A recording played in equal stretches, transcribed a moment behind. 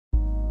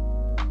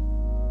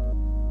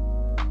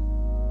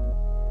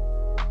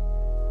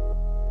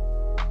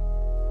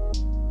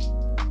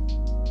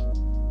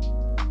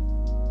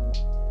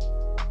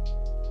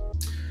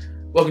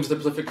Welcome to the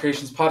Prolific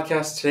Creations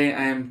podcast. Today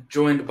I am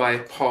joined by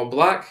Paul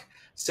Black,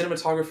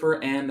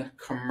 cinematographer and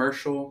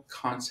commercial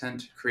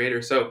content creator.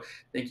 So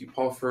thank you,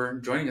 Paul, for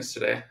joining us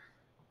today.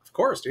 Of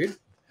course, dude.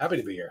 Happy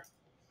to be here.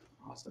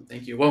 Awesome.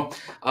 Thank you. Well,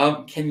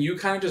 can you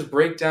kind of just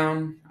break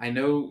down, I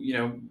know,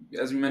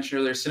 as we mentioned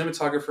earlier,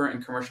 cinematographer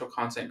and commercial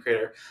content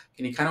creator.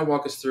 Can you kind of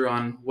walk us through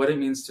on what it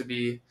means to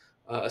be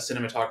a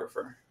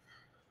cinematographer?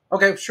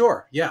 Okay,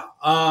 sure. Yeah.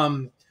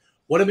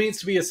 What it means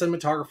to be a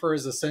cinematographer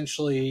is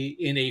essentially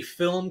in a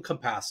film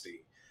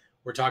capacity.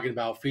 We're talking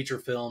about feature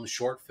film,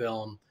 short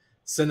film,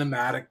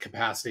 cinematic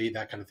capacity,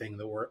 that kind of thing,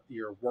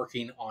 you're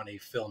working on a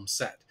film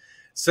set.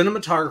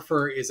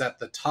 Cinematographer is at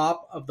the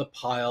top of the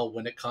pile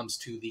when it comes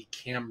to the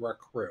camera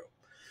crew.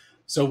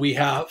 So we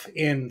have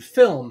in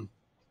film,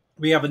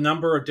 we have a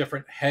number of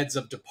different heads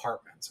of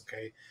departments.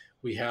 Okay.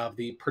 We have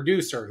the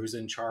producer who's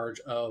in charge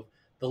of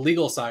the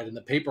legal side and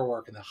the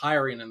paperwork and the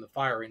hiring and the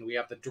firing. We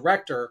have the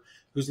director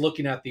who's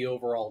looking at the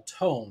overall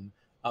tone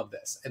of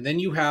this. And then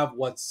you have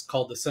what's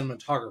called the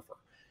cinematographer.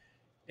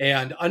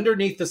 And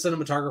underneath the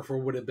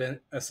cinematographer would have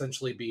been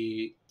essentially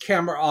be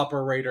camera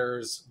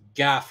operators,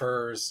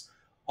 gaffers,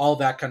 all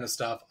that kind of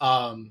stuff.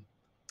 And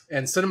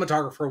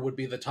cinematographer would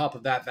be the top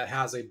of that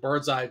has a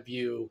bird's eye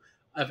view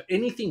of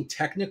anything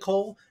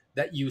technical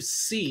that you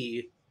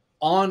see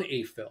on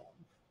a film.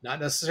 Not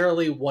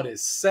necessarily what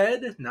is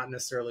said, not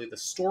necessarily the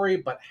story,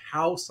 but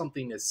how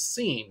something is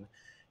seen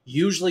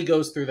usually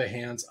goes through the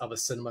hands of a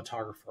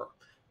cinematographer.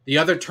 The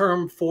other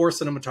term for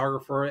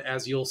cinematographer,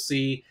 as you'll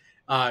see,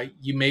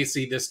 you may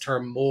see this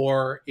term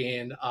more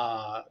in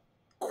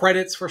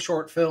credits for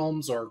short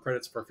films or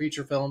credits for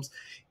feature films,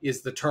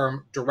 is the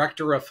term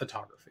director of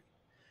photography.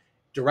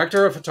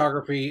 Director of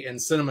photography and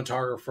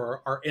cinematographer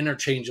are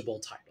interchangeable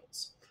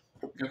titles.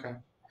 Okay.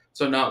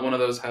 So not one of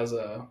those has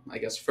a, I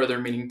guess, further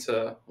meaning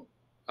to,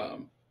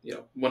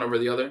 one over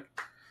the other?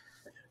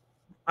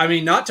 I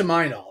mean, not to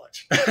my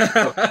knowledge.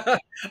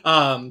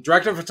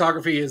 Director of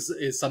photography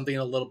is something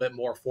a little bit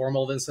more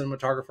formal than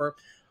cinematographer.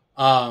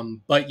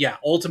 But yeah,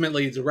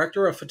 ultimately,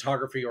 director of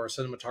photography or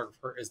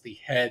cinematographer is the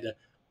head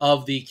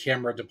of the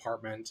camera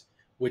department,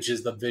 which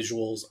is the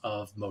visuals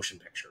of motion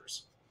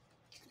pictures.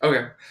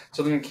 Okay,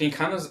 so then can you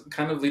kind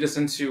of lead us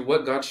into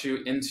what got you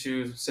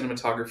into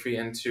cinematography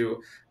and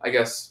to, I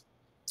guess,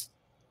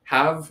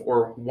 have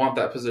or want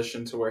that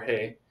position to where,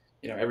 hey,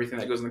 everything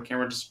that goes in the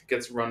camera just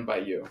gets run by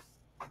you?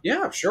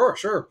 Yeah,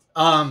 sure.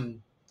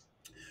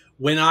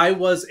 When I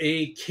was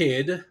a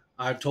kid,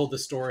 I've told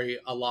this story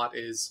a lot,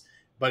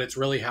 but it's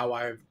really how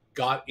I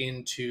got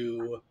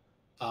into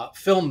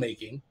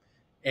filmmaking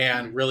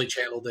and really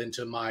channeled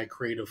into my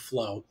creative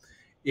flow.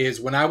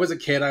 Is when I was a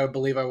kid, I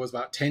believe I was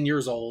about 10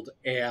 years old,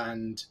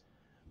 and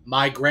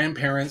my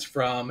grandparents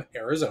from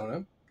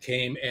Arizona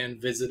came and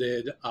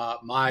visited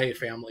my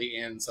family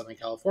in Southern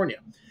California.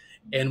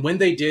 And when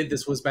they did,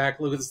 this was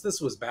back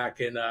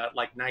in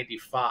like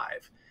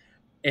 95.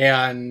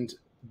 And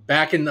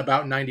back in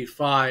about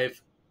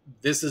 95,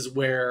 this is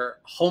where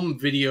home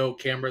video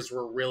cameras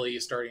were really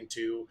starting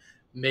to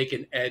make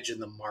an edge in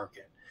the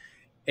market.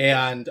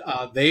 And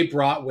they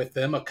brought with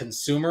them a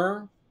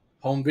consumer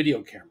home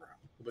video camera.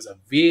 It was a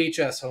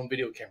VHS home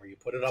video camera. You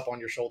put it up on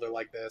your shoulder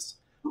like this,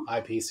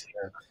 eyepiece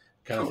here,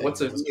 kind of thing.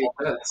 What's a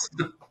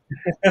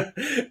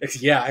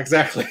VHS? Yeah,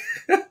 exactly.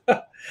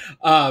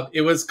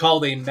 It was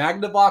called a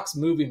Magnavox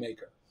Movie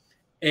Maker.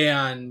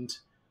 And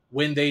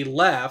when they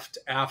left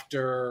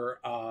after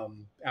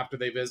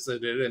they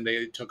visited and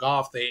they took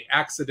off, they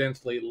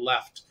accidentally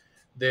left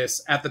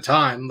this, at the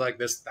time, like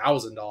this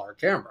 $1,000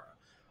 camera.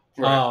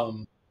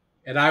 Right.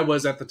 And I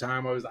was, at the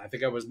time, I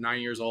think I was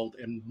 9 years old,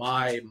 and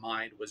my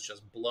mind was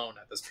just blown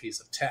at this piece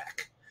of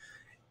tech.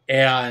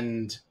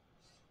 And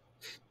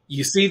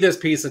you see this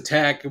piece of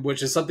tech,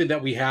 which is something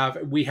that we have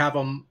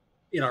them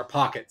in our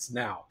pockets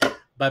now.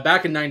 But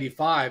back in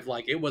 95,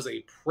 like, it was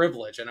a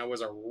privilege and it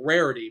was a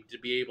rarity to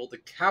be able to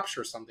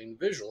capture something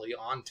visually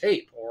on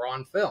tape or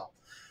on film.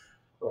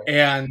 Right.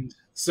 And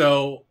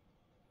so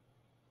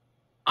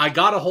I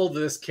got a hold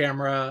of this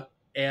camera,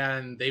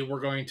 and they were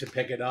going to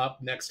pick it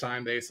up next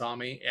time they saw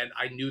me. And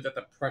I knew that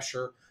the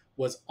pressure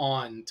was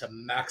on to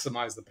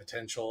maximize the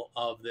potential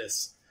of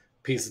this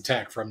piece of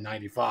tech from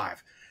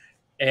 95.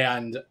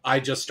 And I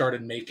just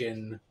started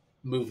making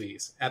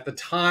movies. At the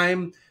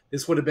time,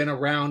 this would have been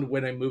around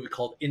when a movie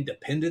called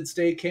Independence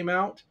Day came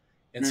out.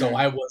 And so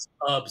I was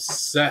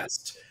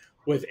obsessed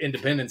with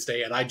Independence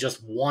Day, and I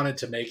just wanted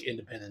to make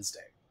Independence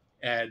Day.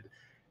 And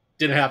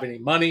didn't have any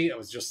money. I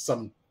was just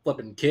some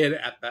flipping kid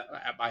at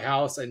my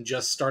house, and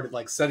just started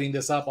like setting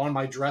this up on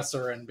my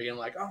dresser and being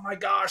like, oh my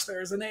gosh,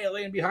 there's an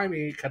alien behind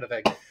me, kind of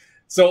thing.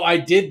 So I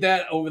did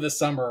that over the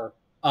summer.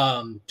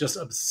 Just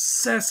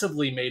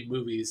obsessively made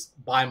movies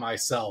by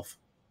myself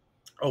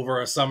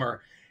over a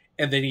summer.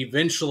 And then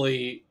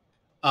eventually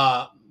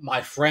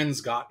my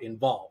friends got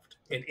involved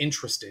and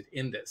interested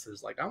in this. It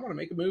was like, I want to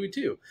make a movie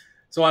too.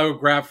 So I would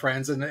grab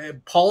friends,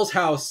 and Paul's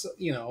house,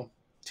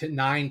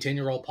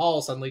 10-year-old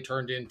Paul suddenly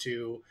turned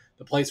into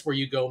the place where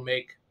you go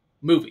make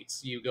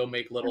movies. You go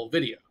make little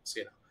videos,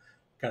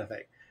 kind of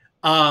thing.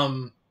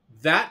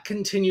 that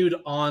continued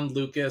on,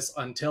 Lucas,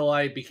 until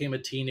I became a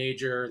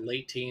teenager,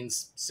 late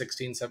teens,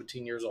 16,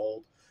 17 years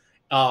old.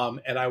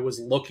 And I was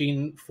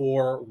looking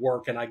for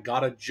work, and I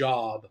got a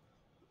job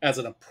as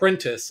an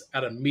apprentice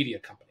at a media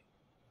company,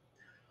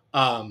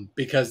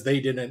 because they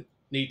didn't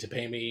need to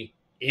pay me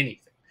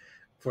anything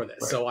for this.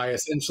 Right. So I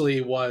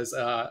essentially was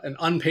an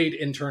unpaid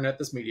intern at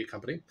this media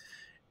company,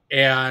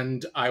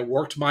 and I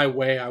worked my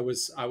way. I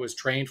was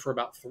trained for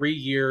about 3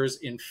 years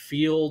in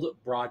field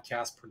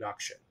broadcast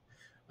production.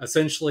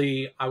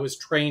 Essentially, I was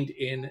trained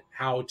in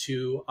how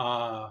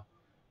to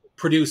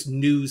produce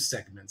news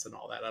segments and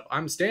all that.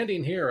 I'm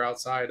standing here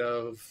outside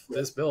of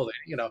this building,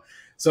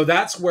 So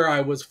that's where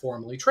I was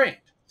formally trained.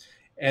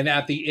 And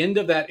at the end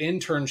of that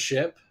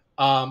internship,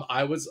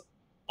 I was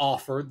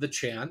offered the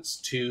chance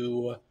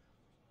to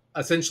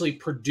essentially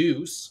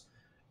produce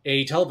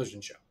a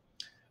television show.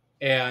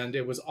 And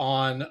it was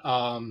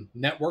on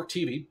network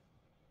TV.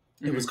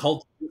 It was Mm-hmm.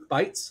 called Youth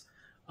Bites.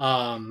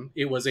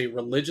 It was a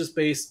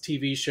religious-based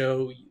TV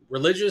show,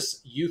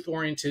 religious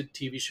youth-oriented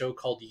TV show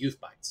called Youth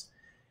Bites.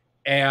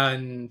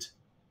 And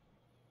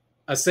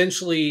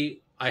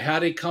essentially, I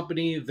had a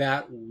company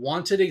that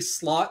wanted a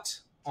slot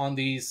on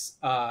these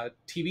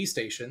TV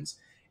stations,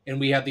 and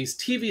we had these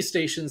TV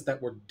stations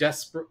that were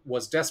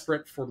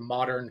desperate for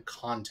modern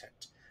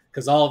content,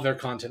 because all of their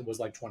content was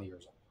like 20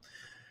 years old.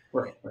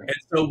 Right. Right. And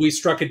so we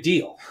struck a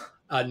deal,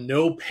 a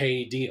no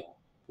pay deal,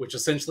 which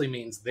essentially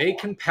means they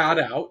can pad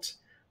out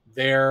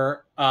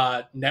their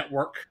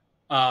network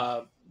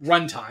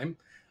runtime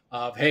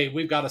of, hey,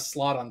 we've got a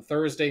slot on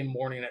Thursday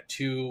morning at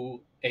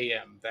 2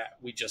 a.m. that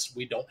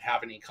we don't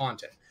have any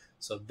content.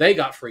 So they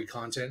got free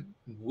content.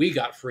 We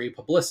got free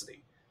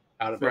publicity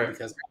out of it, Right.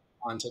 because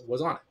content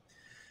was on it.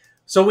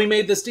 So we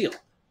made this deal.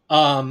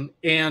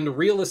 And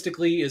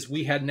realistically, is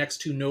we had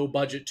next to no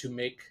budget to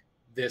make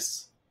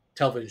this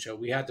television show.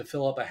 We had to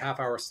fill up a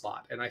half-hour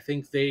slot. And I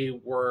think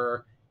they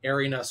were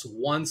airing us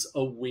once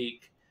a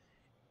week.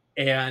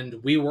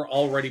 And we were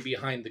already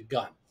behind the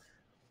gun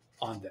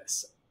on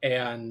this.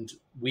 And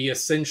we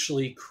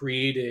essentially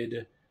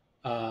created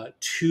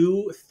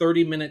 2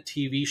 30-minute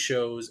TV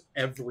shows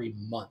every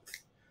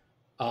month,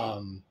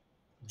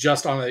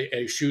 just on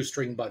a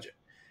shoestring budget.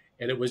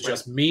 And it was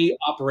just me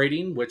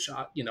operating, which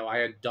I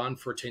had done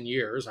for 10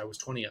 years. I was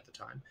 20 at the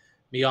time.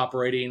 Me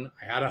operating,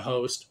 I had a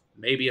host,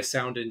 maybe a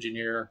sound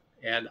engineer,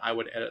 and I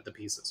would edit the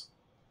pieces.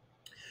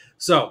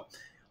 So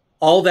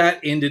all that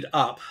ended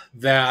up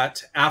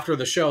that after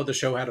the show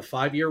had a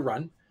 5-year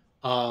run,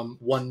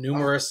 won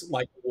numerous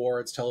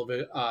awards,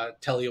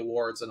 Telly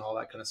Awards, and all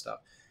that kind of stuff.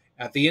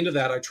 At the end of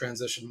that, I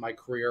transitioned my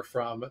career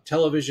from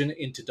television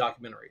into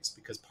documentaries,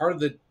 because part of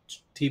the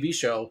TV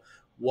show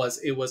was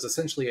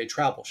essentially a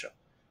travel show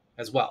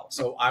as well.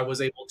 So I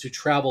was able to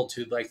travel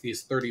to like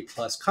these 30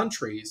 plus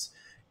countries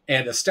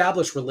and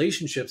establish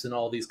relationships in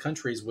all these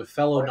countries with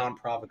fellow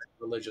nonprofit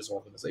religious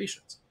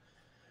organizations.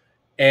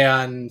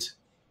 And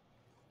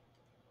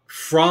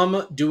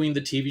from doing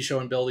the TV show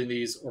and building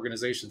these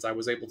organizations, I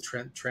was able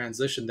to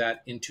transition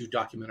that into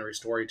documentary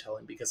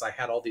storytelling, because I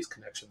had all these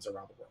connections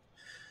around the world.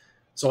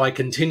 So I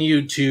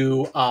continued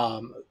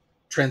to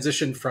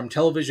transition from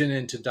television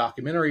into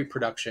documentary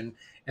production,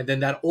 and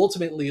then that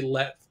ultimately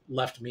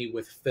left me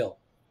with film,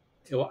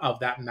 of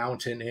that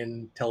mountain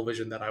in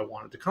television that I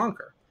wanted to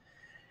conquer.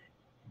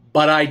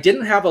 But I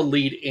didn't have a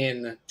lead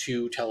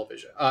into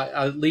television,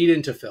 a lead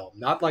into film,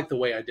 not like the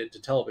way I did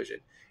to television.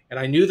 And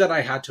I knew that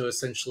I had to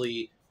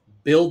essentially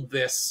build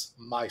this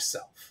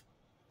myself.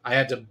 I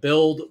had to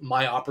build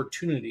my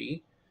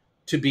opportunity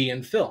to be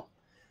in film,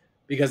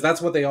 because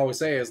that's what they always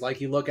say is like,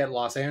 you look at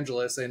Los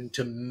Angeles, and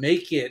to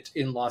make it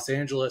in Los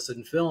Angeles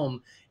in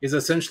film is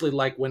essentially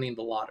like winning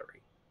the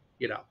lottery,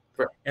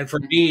 Right. And for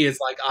me, it's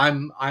like,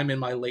 I'm in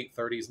my late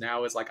 30s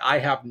now. It's like, I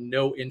have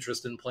no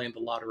interest in playing the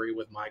lottery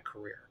with my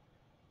career.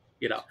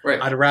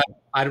 Right.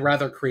 I'd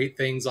rather create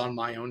things on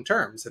my own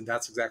terms. And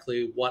that's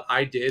exactly what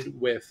I did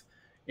with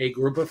a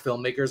group of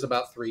filmmakers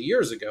about 3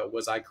 years ago.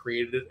 Was we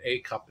created a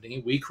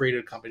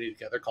company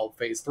together called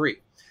Phase 3.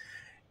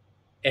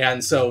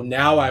 And so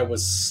now I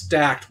was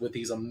stacked with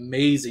these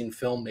amazing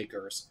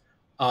filmmakers,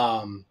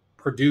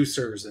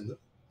 producers and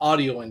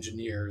audio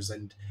engineers.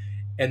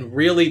 And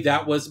really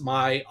that was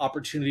my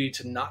opportunity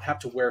to not have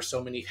to wear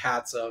so many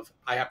hats of,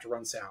 I have to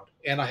run sound,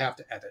 and I have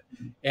to edit,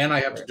 and I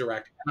have to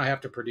direct, and I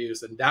have to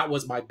produce. And that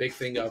was my big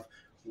thing of,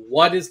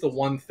 what is the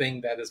one thing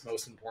that is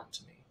most important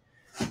to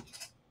me?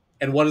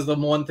 And what is the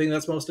one thing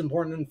that's most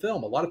important in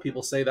film? A lot of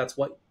people say that's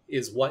what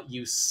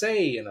you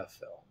say in a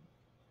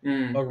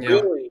film. But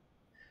really,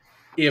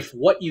 if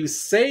what you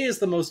say is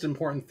the most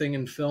important thing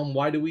in film,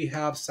 why do we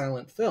have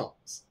silent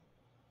films?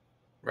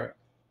 Right.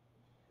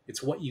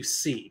 It's what you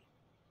see.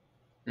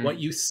 What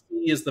you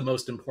see is the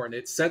most important.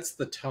 It sets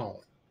the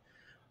tone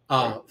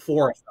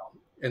for a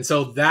film. And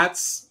so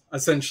that's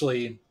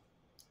essentially,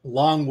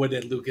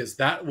 long-winded, Lucas,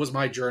 that was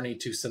my journey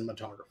to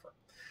cinematographer.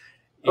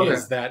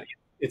 Is that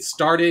it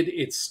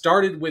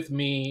started with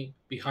me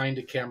behind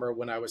a camera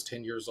when I was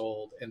 10 years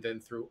old. And then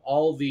through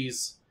all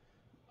these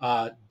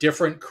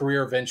different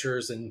career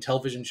ventures and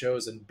television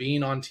shows and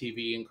being on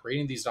TV and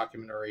creating these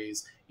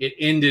documentaries, it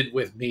ended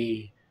with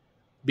me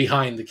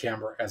behind the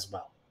camera as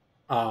well.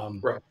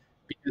 Right.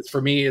 Because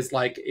for me, it's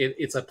like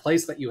it's a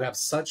place that you have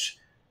such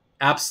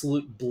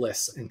absolute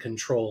bliss and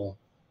control.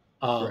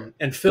 Right.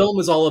 And film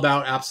is all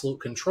about absolute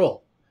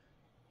control.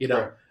 You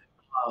know,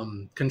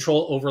 Right.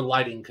 control over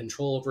lighting,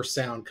 control over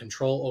sound,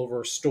 control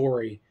over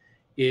story.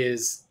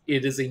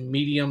 It is a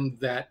medium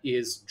that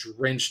is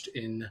drenched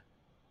in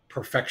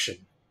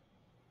perfection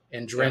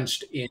and Yeah.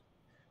 drenched in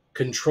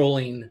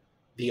controlling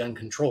the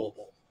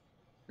uncontrollable.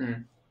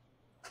 Mm.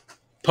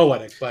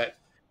 Poetic, but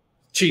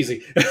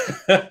cheesy.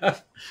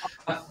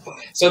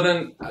 So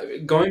then,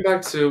 going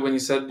back to when you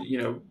said,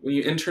 when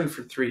you interned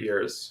for 3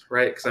 years,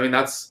 right? Because I mean,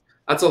 that's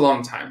a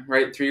long time,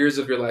 right? 3 years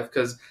of your life,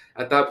 because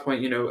at that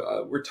point,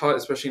 we're taught,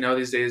 especially now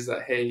these days,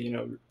 that hey,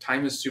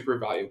 time is super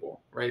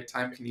valuable, right?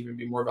 Time can even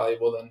be more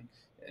valuable than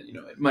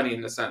money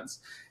in a sense.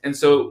 And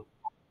so,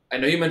 I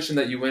know you mentioned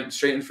that you went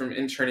straight in from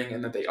interning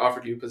and that they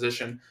offered you a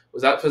position.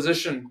 Was that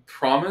position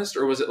promised,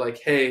 or was it like,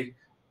 hey,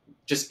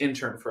 just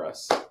intern for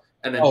us,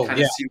 and then Oh kind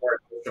yeah, of see where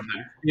it goes from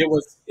there?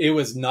 it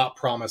was not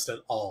promised at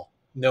all.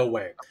 No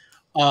way.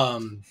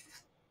 Um,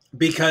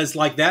 because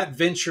like that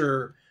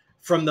venture,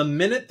 from the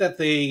minute that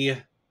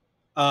the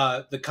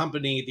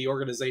company, the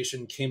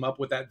organization came up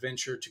with that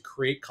venture to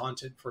create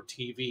content for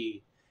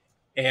TV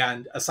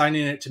and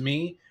assigning it to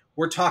me,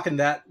 we're talking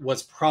that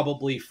was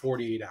probably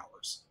 48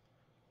 hours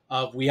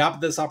of we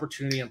have this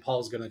opportunity and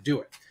Paul's going to do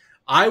it.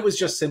 I was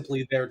just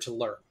simply there to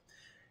learn.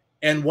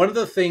 And one of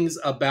the things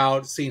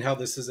about seeing how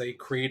this is a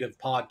creative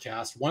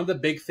podcast, one of the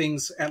big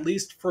things, at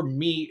least for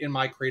me in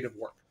my creative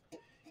work,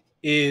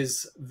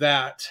 is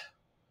that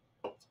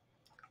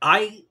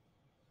I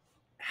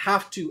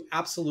have to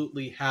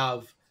absolutely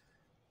have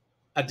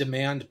a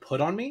demand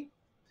put on me,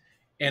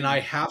 and I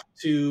Mm. have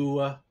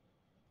to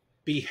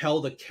be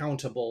held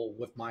accountable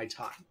with my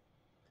time,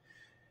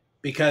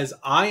 because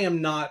I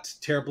am not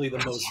terribly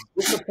the most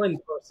disciplined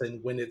person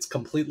when it's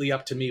completely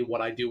up to me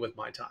what I do with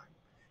my time.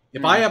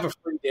 If I Mm. have a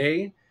free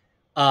day,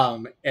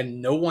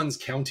 and no one's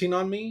counting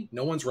on me,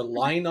 no one's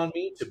relying on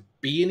me to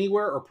be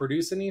anywhere or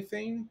produce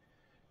anything,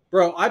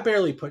 bro, I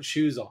barely put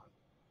shoes on.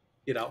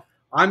 You know,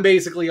 I'm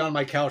basically on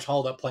my couch,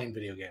 hauled up, playing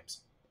video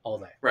games all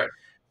day. Right.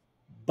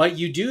 But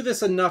you do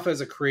this enough as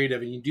a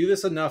creative and you do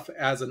this enough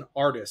as an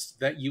artist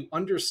that you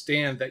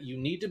understand that you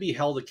need to be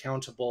held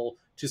accountable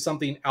to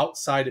something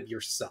outside of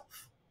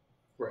yourself.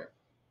 Right.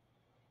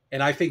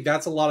 And I think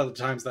that's a lot of the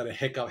times that a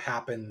hiccup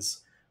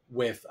happens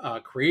with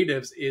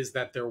creatives, is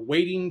that they're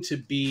waiting to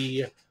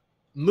be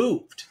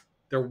moved.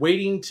 They're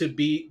waiting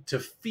to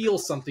feel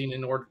something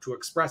in order to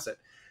express it,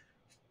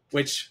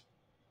 which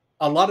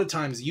a lot of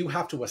times you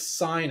have to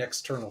assign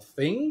external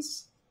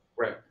things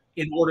Right.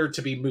 in order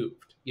to be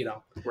moved,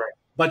 Right.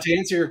 But to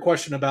answer your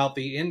question about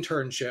the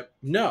internship,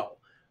 no.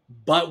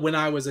 But when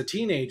I was a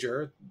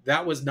teenager,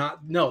 that was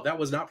not, no, that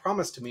was not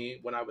promised to me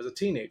when I was a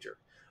teenager.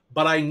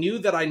 But I knew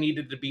that I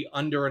needed to be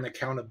under an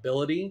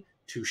accountability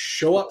to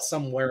show up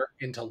somewhere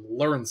and to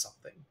learn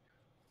something.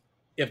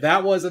 If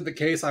that wasn't the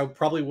case, I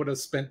probably would have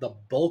spent the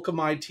bulk of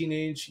my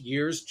teenage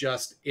years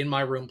just in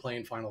my room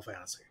playing Final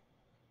Fantasy.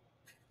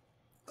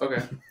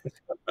 Okay.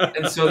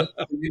 And so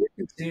you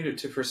continue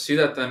to pursue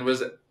that then,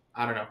 was it,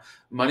 I don't know,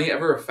 money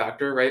ever a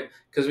factor, right?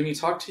 Because when you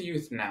talk to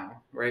youth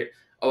now, right,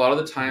 a lot of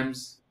the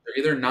times they're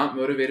either not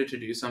motivated to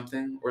do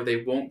something or they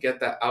won't get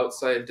that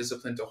outside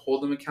discipline to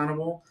hold them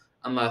accountable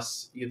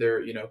unless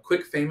either,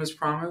 quick fame is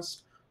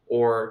promised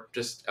or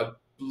just a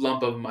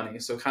lump of money.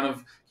 So you kind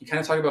of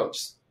talk about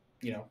just,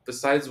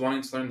 besides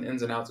wanting to learn the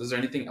ins and outs, is there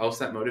anything else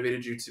that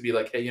motivated you to be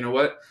like, hey, you know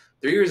what?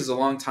 3 years is a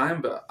long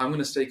time, but I'm going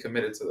to stay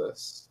committed to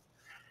this.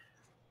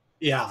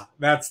 Yeah,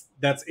 that's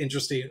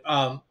interesting.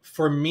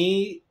 For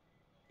me,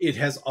 it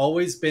has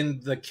always been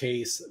the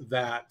case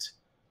that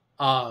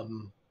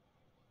um,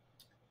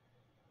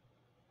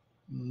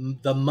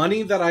 the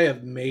money that I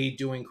have made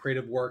doing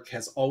creative work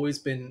has always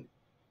been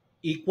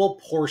equal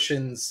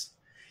portions.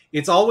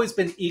 It's always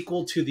been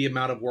equal to the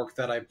amount of work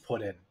that I've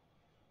put in.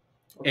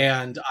 Okay.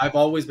 And I've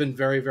always been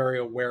very, very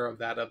aware of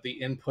that, of the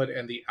input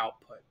and the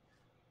output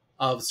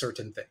of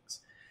certain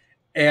things.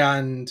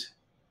 And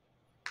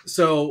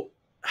so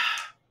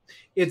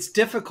it's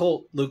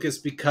difficult, Lucas,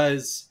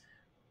 because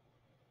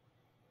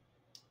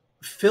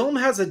film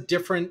has a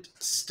different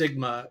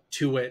stigma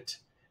to it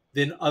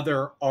than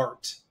other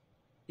art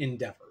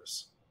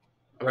endeavors,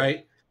 Okay.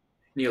 right?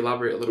 Can you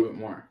elaborate a little bit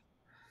more?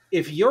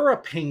 If you're a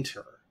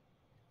painter,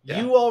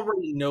 Yeah. you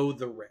already know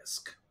the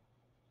risk.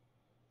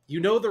 You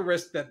know the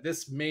risk that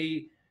this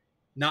may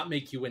not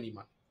make you any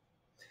money.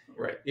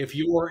 Right. If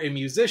you are a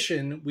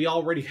musician, we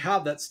already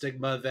have that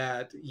stigma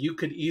that you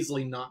could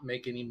easily not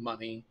make any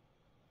money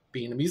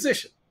being a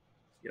musician.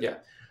 Yeah.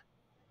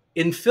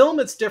 In film,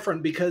 it's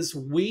different because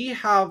we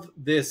have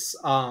this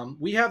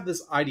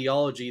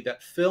ideology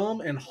that film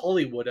and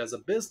Hollywood as a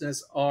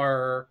business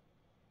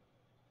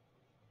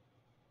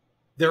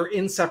they're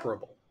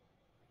inseparable.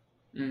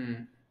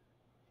 Mm.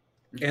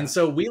 And Okay.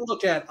 so we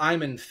look at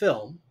I'm in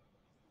film,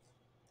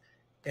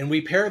 And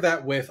we pair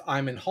that with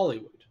I'm in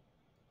Hollywood.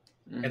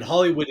 And Mm-hmm.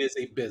 Hollywood is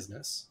a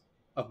business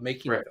of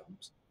making Right.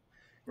 films.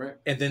 Right.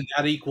 And then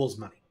that equals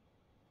money.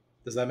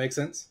 Does that make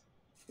sense?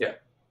 Yeah.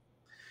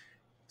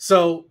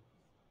 So,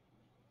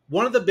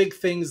 one of the big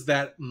things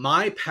that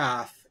my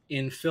path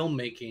in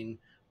filmmaking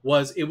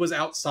was it was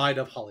outside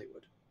of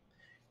Hollywood.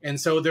 And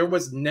so there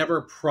was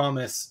never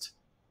promised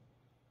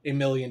 $1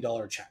 million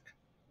check Right.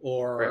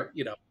 or,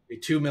 a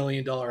 $2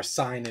 million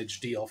signage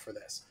deal for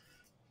this.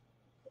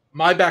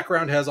 My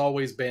background has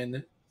always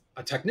been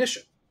a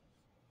technician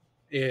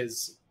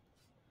is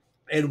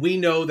and we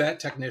know that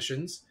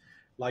technicians,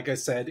 like I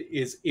said,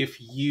 is if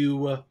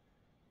you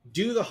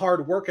do the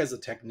hard work as a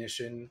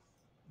technician,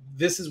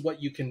 this is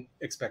what you can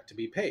expect to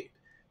be paid.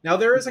 Now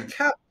there is a Mm-hmm.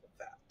 cap of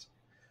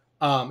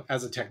that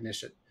as a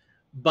technician,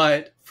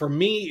 but for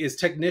me, is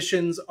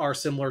technicians are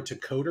similar to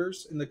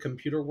coders in the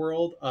computer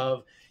world.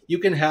 Of you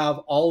can have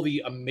all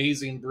the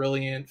amazing,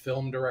 brilliant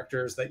film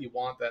directors that you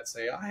want that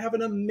say, "I have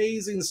an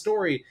amazing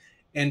story,"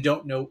 and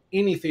don't know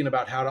anything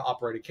about how to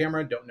operate a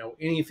camera, don't know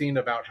anything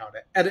about how to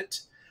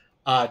edit,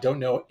 don't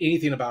know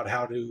anything about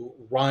how to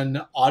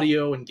run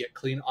audio and get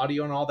clean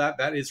audio and all that.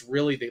 That is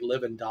really, they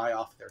live and die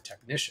off their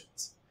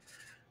technicians.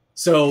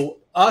 So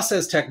us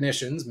as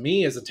technicians,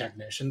 me as a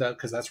technician,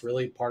 because that's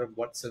really part of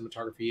what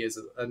cinematography is,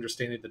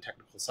 understanding the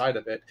technical side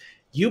of it.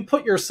 You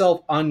put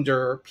yourself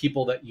under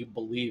people that you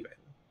believe in.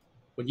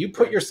 When you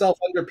put Right. yourself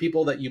under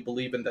people that you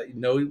believe in, that you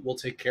know will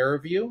take care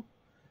of you,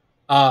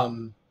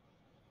 um,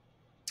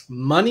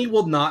 money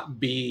will not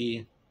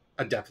be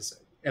a deficit.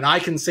 And I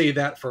can say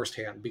that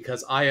firsthand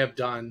because I have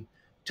done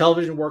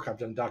television work, I've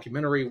done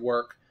documentary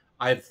work,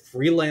 I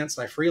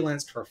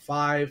freelanced for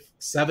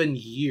 5-7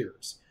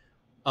 years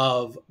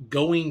of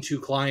going to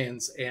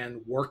clients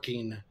and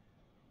working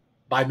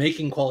by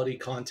making quality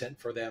content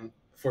for them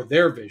for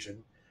their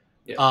vision.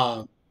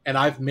 Yeah. And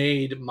I've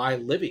made my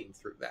living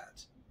through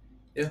that,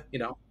 Yeah. you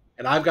know,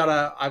 and I've got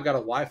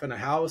a wife and a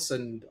house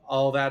and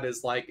all that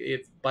is like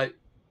it. But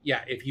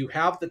yeah, if you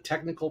have the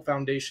technical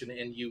foundation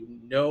and you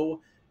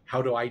know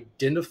how to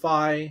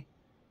identify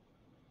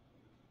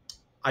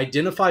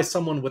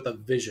someone with a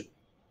vision,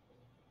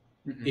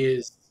 Mm-hmm.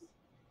 is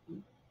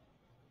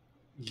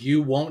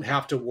you won't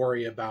have to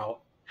worry about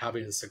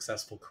having a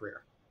successful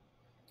career.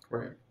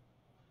 Right.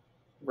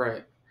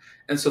 Right.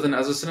 And so then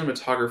as a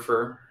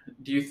cinematographer,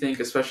 do you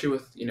think, especially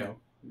with,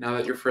 now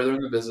that you're further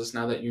in the business,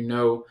 now that you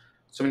know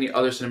so many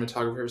other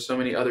cinematographers, so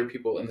many other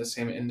people in the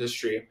same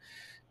industry,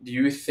 do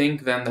you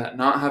think then that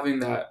not having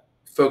that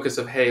focus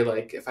of, hey,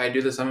 like if I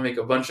do this, I'm gonna make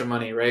a bunch of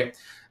money, right?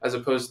 As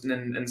opposed to,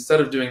 and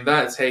instead of doing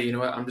that, it's, hey, you know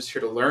what, I'm just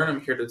here to learn.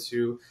 I'm here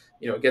to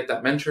get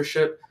that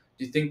mentorship.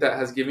 Do you think that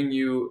has given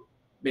you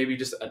maybe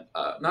just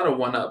not a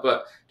one up,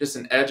 but just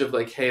an edge of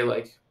like, hey,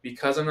 like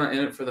because I'm not in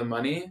it for the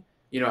money,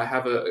 I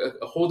have a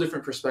whole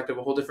different perspective,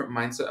 a whole different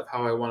mindset of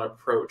how I want to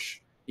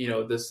approach,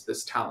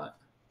 this talent.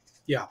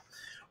 Yeah.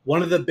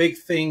 One of the big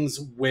things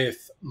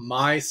with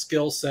my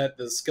skill set,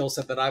 the skill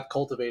set that I've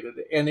cultivated,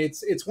 and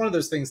it's one of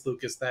those things,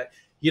 Lucas, that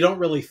you don't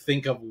really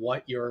think of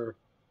what your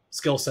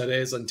skill set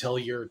is until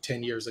you're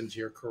 10 years into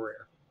your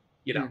career.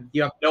 Mm,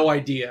 You have no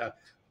idea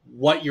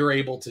what you're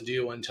able to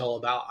do until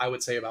about, I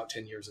would say, about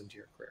 10 years into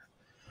your career.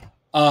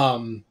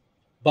 Um,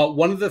 but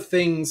one of the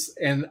things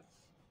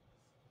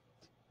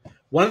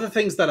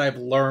that I've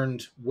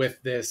learned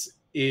with this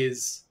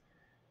is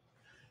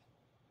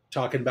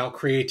talking about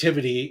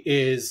creativity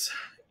is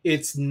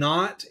it's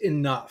not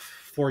enough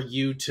for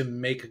you to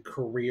make a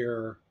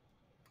career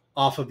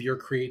off of your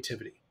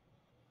creativity.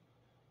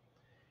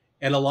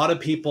 And a lot of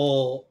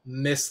people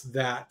miss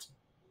that.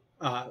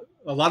 A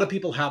lot of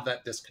people have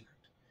that disconnect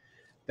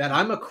that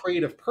I'm a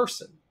creative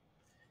person.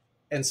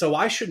 And so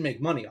I should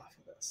make money off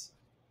of this.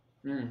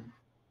 mm,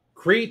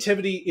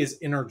 Creativity is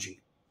energy.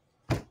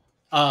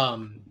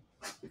 Um,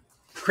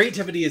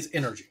 Creativity is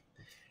energy.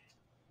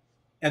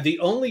 And the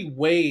only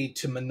way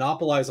to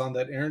monopolize on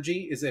that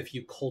energy is if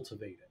you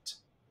cultivate it,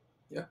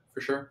 yeah, for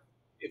sure.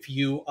 if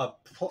you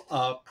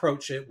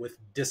approach it with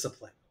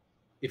discipline,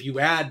 if you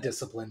add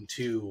discipline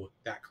to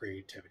that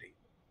creativity,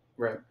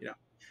 Right. you know.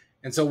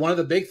 And so one of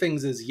the big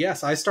things is,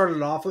 yes, I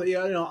started off,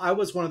 I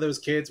was one of those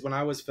kids when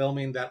I was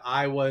filming that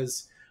I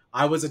was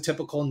a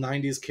typical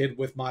 90s kid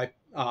with my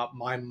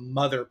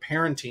mother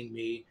parenting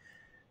me,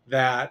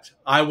 that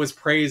I was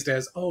praised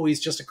as, oh, he's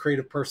just a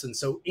creative person.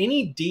 So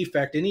any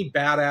defect, any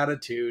bad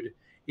attitude,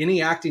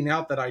 any acting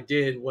out that I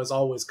did was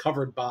always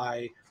covered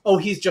by, oh,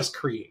 he's just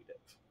creative,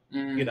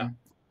 you know.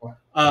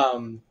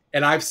 Mm,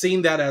 And I've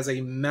seen that as a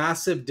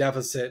massive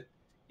deficit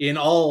in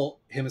all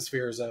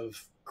hemispheres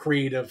of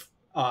creative,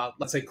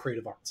 let's say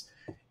creative arts,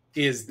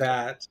 is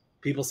that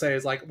people say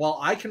is like, well,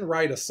 I can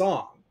write a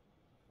song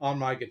on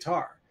my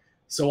guitar.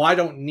 So I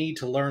don't need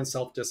to learn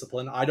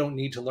self-discipline. I don't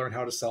need to learn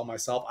how to sell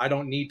myself. I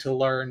don't need to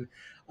learn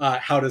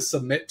how to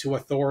submit to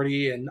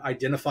authority and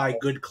identify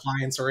good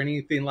clients or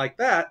anything like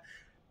that, right.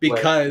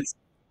 because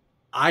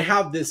I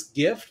have this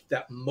gift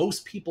that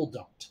most people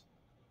don't,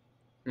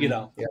 you Mm,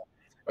 know. yeah.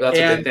 Or that's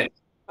what they And think.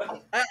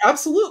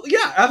 absolutely,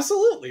 yeah,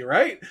 absolutely,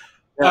 right.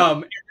 Yeah.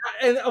 Um,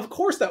 and of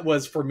course, that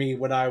was for me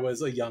when I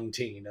was a young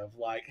teen. Of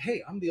like,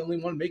 hey, I'm the only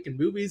one making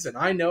movies, and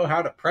I know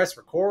how to press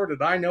record,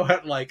 and I know how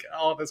to like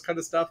all this kind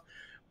of stuff.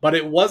 But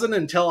it wasn't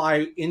until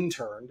I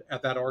interned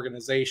at that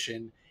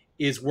organization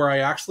is where I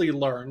actually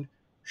learned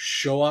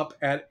show up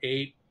at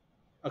 8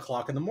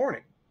 o'clock in the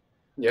morning,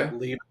 Yeah.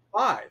 leave at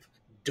 5.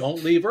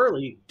 Don't leave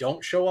early.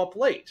 Don't show up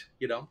late.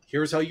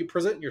 Here's how you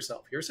present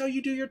yourself. Here's how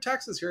you do your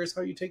taxes. Here's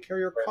how you take care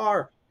of your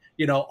car.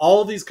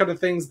 All these kind of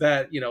things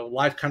that,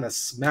 life kind of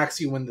smacks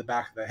you in the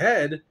back of the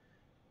head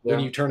when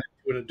Yeah. you turn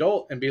into an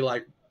adult and be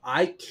like,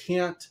 I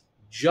can't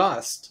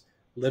just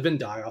live and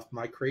die off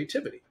my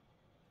creativity.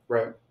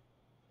 Right.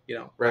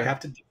 I Right. have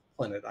to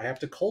discipline it. I have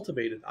to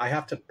cultivate it. I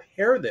have to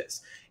pair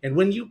this. And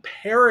when you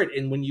pair it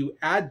and when you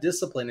add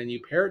discipline and you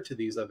pair it to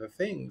these other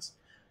things,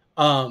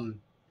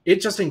 it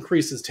just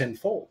increases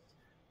tenfold.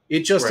 It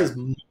just Right. is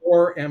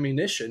more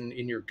ammunition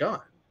in your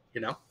gun,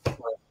 you know?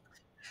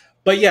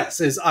 But yes,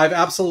 is I've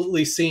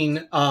absolutely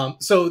seen.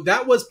 So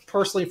that was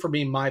personally for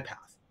me, my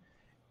path.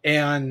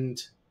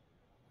 And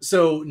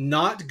so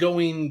not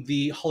going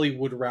the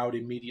Hollywood route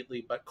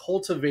immediately, but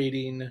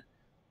cultivating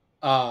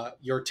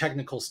your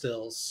technical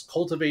skills,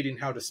 cultivating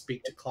how to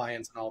speak to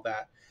clients and all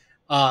that.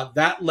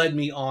 That led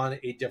me on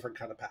a different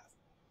kind of path.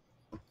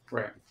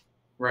 Right.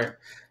 Right.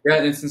 Yeah,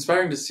 and it's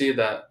inspiring to see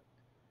that,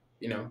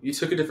 you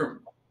took a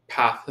different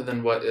path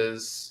than what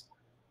is,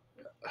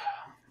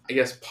 I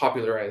guess,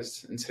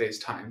 popularized in today's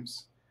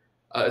times.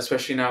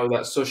 Especially now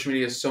that social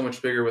media is so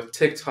much bigger with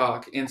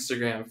TikTok,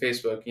 Instagram,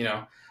 Facebook.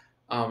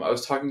 I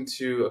was talking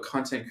to a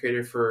content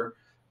creator for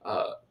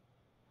uh,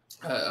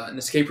 an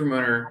escape room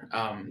owner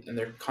and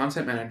their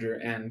content manager,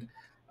 and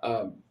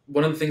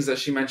one of the things that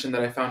she mentioned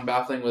that I found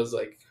baffling was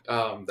like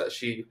that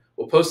she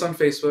will post on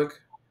Facebook,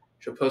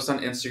 she'll post on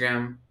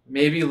Instagram,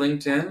 maybe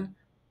LinkedIn,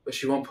 but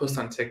she won't post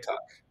on TikTok.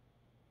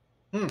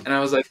 Hmm. And I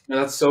was like,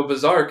 that's so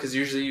bizarre because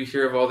usually you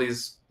hear of all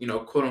these,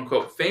 quote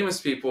unquote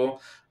famous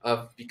people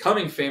of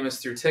becoming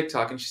famous through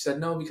TikTok. And she said,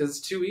 no, because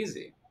it's too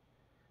easy.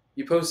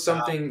 You post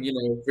something,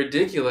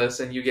 ridiculous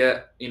and you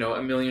get,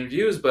 a million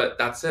views, but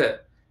that's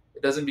it.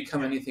 It doesn't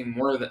become anything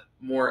more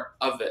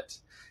of it.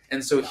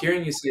 And so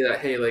hearing you say that,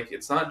 hey, like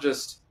it's not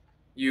just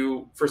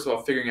you, first of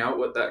all, figuring out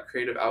what that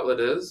creative outlet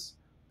is,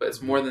 but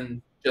it's more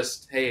than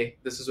just, hey,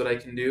 this is what I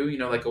can do.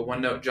 Like a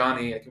one note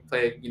Johnny, I can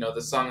play,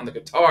 the song on the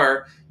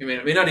guitar.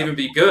 It may not even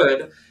be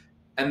good.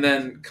 And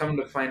then come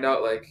to find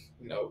out, like,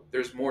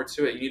 there's more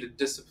to it. You need to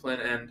discipline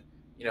and,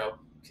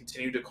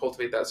 continue to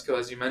cultivate that skill,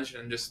 as you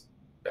mentioned, and just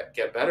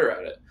get better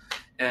at it.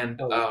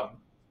 And Oh,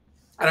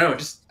 I don't know,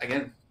 just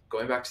again,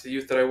 going back to the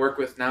youth that I work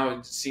with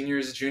now,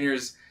 seniors,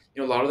 juniors,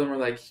 a lot of them are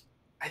like,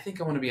 I think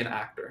I want to be an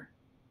actor.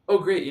 Oh,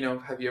 great.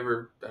 Have you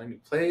ever done any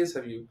plays?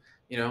 Have you,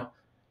 yeah.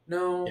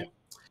 no.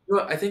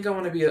 I think I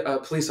want to be a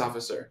police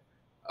officer.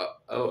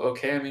 Oh,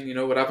 okay. I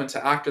mean, what happened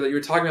to actor that you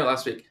were talking about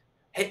last week?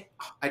 Hey,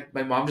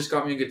 my mom just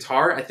got me a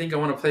guitar. I think I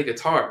want to play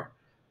guitar.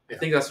 I Yeah.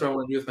 think that's what I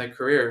want to do with my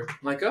career. I'm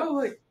like, oh,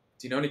 like,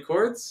 do you know any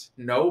chords?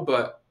 No,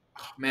 but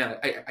oh, man,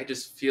 I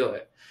just feel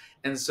it.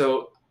 And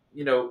so,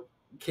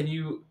 can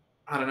you,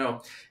 I don't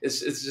know,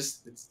 it's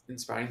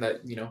inspiring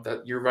that,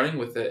 that you're running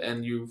with it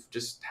and you've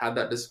just had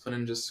that discipline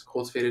and just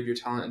cultivated your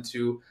talent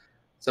into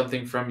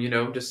something from,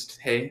 just,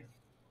 hey,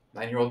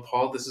 9-year-old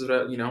Paul, this is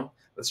what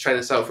let's try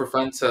this out for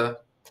fun to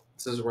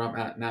this is where I'm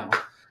at now,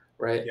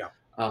 right? Yeah.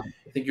 I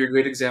think you're a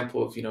great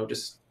example of,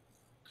 just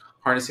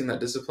harnessing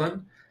that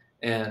discipline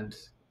and,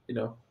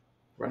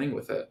 running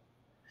with it.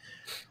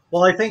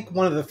 Well, I think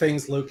one of the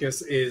things,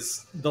 Lucas,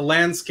 is the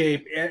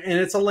landscape, and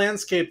it's a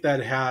landscape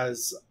that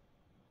has,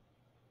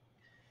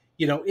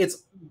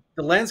 it's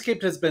the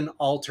landscape has been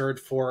altered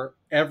for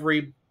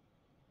every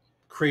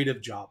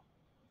creative job.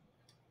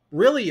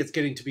 Really, it's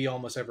getting to be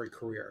almost every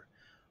career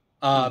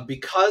Mm.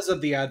 because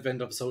of the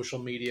advent of social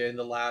media in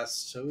the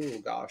last, oh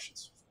gosh,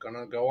 it's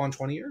gonna go on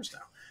 20 years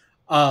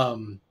now,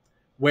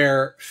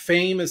 where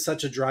fame is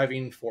such a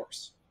driving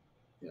force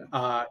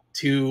Yeah.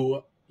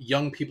 to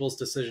young people's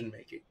decision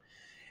making.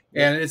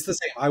 Yep. And it's the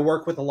same. I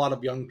work with a lot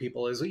of young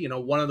people. Is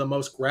one of the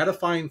most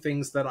gratifying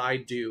things that I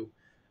do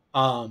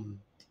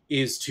um,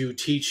 is to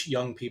teach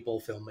young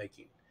people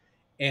filmmaking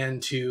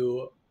and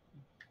to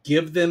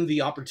give them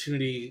the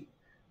opportunity.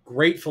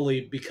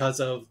 Gratefully,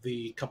 because of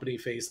the company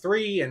phase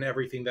 3 and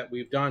everything that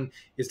we've done,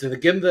 is to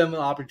give them the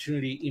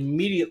opportunity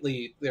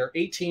immediately. They're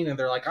 18 and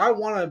they're like, I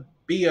want to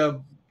be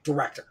a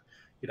director,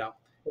 you know,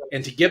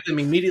 and to give them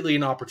immediately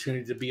an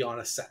opportunity to be on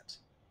a set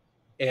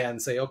and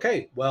say,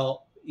 okay,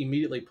 well,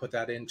 immediately put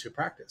that into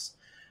practice.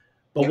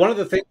 But Yep. one of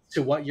the things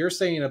to what you're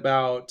saying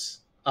about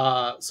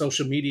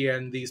social media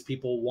and these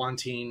people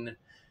wanting,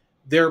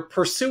 they're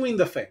pursuing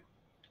the fame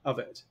of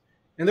it.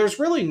 And there's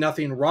really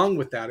nothing wrong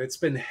with that. It's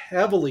been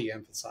heavily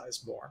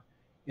emphasized more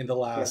in the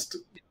Yeah. last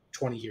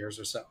 20 years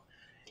or so.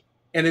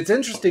 And it's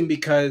interesting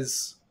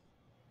because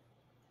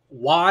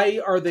why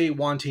are they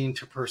wanting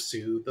to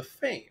pursue the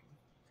fame?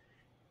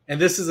 And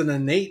this is an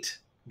innate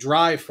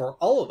drive for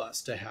all of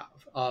us to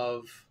have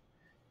of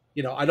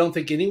You know, I don't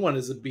think anyone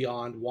is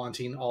beyond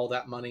wanting all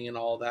that money and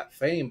all that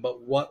fame,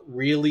 but what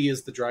really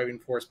is the driving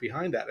force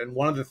behind that? And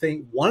one of the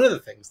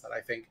things that I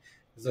think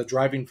is a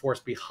driving force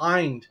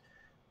behind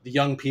the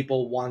young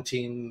people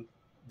wanting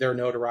their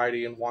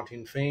notoriety and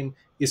wanting fame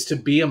is to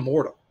be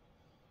immortal,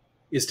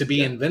 is to be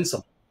Yeah.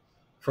 invincible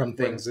from Right.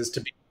 things, is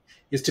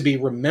to be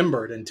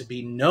remembered and to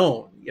be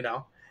known, you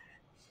know.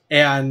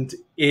 And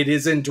it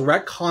is in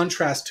direct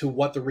contrast to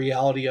what the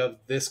reality of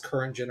this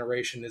current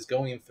generation is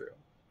going through,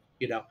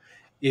 you know,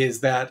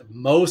 is that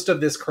most of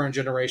this current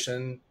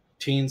generation,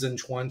 teens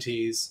and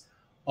 20s,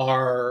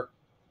 are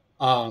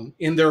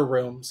in their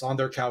rooms, on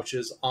their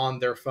couches, on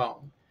their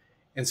phone.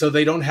 And so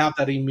they don't have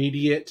that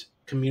immediate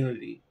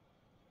community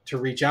to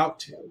reach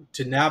out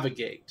to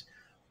navigate.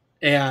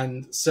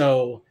 And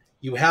so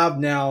you have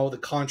now the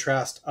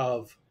contrast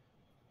of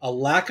a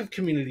lack of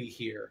community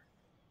here,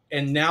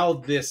 and now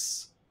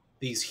these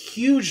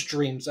huge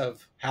dreams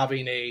of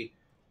having a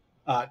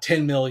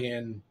 10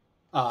 million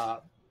uh,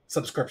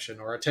 subscription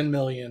or a 10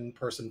 million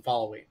person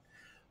following.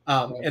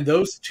 Right. And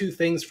those two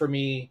things for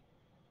me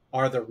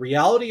are the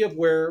reality of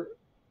where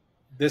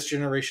this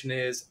generation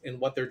is and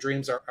what their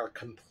dreams are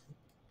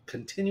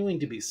continuing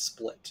to be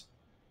split.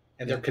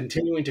 And they're Yeah.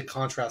 continuing to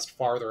contrast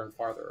farther and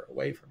farther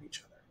away from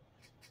each other.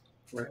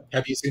 Right.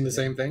 Have you seen the Yeah.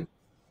 same thing?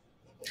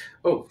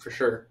 Oh, for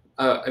sure.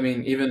 I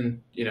mean,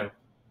 even,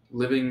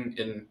 living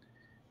in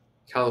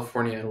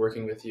California and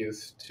working with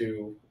youth,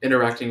 to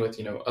interacting with,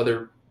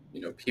 other,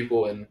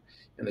 people in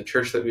the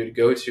church that we would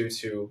go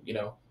to,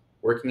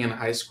 working in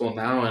high school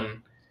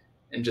now,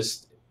 and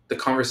just the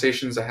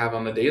conversations I have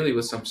on the daily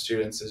with some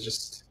students is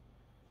just,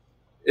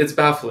 it's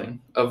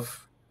baffling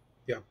of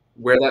Yeah.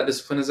 where that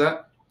discipline is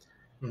at,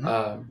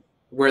 Hmm.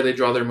 where they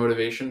draw their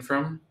motivation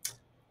from,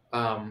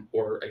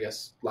 or I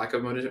guess lack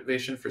of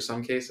motivation for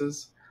some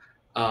cases,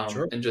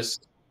 Sure. and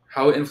just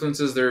how it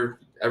influences their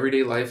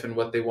everyday life and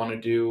what they want to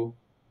do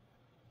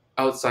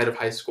outside of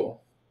high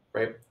school,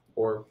 right?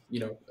 Or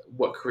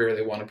what career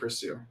they want to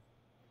pursue.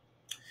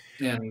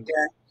 And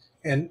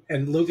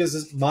And Lucas,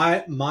 is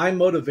my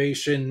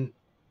motivation,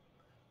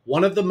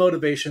 one of the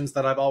motivations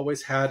that I've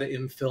always had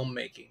in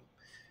filmmaking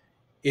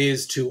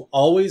is to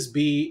always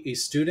be a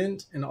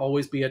student and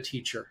always be a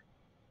teacher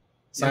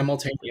yeah,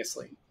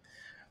 simultaneously.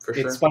 for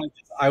It's sure. funny.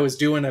 I was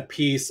doing a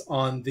piece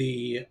on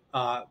the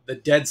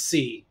Dead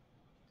Sea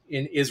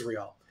in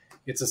Israel.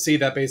 It's a sea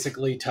that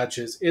basically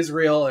touches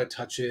Israel, it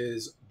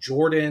touches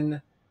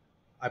Jordan,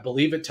 I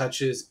believe it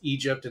touches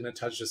Egypt, and it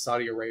touches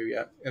Saudi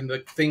Arabia. And the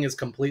thing is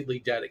completely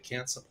dead. It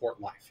can't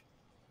support life.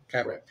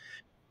 Okay. Right.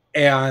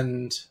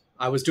 And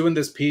I was doing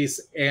this piece,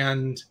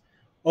 and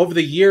over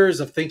the years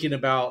of thinking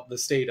about the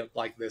state of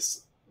like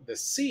this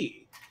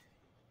sea,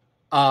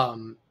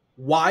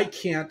 why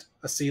can't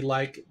a sea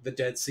like the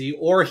Dead Sea,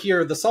 or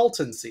here the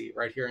Salton Sea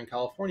right here in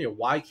California,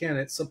 why can't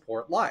it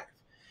support life?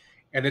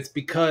 And it's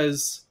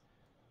because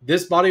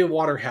this body of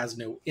water has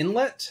no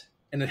inlet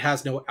and it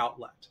has no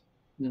outlet.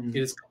 It Mhm.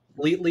 is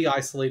completely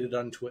isolated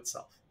unto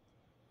itself.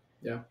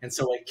 Yeah. And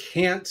so it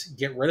can't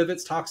get rid of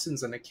its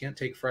toxins and it can't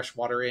take fresh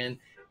water in,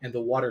 and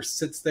the water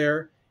sits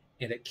there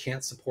and it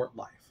can't support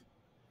life.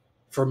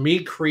 For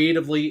me,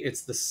 creatively,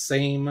 it's the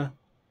same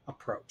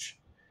approach,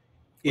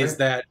 is Right.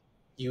 that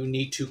you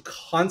need to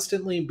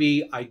constantly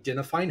be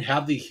identifying,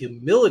 have the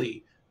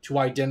humility to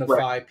Right.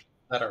 identify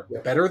people that are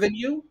Yep. better than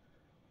you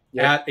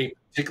Yep. at a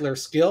particular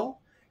skill,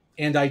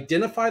 and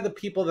identify the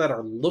people that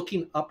are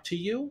looking up to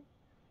you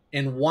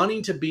and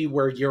wanting to be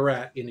where you're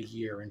at in a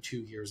year and 2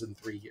 years and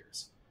 3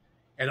 years.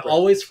 And Right.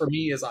 always for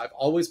me is I've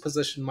always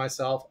positioned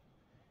myself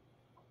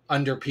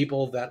under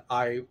people that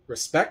I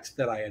respect,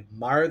 that I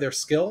admire their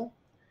skill,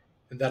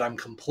 and that I'm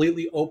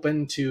completely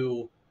open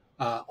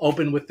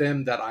with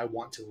them, that I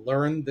want to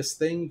learn this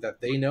thing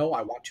that they know.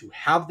 I want to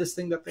have this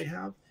thing that they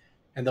have.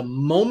 And the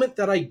moment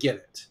that I get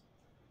it,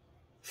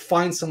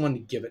 find someone to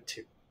give it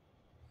to,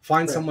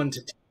 find Right. someone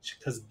to teach,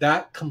 because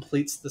that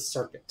completes the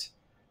circuit.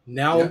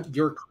 Now Yeah.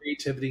 your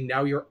creativity,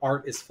 now your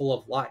art is full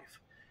of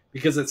life,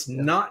 because it's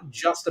Yeah. not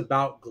just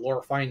about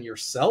glorifying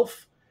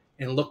yourself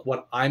and look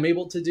what I'm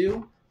able to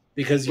do,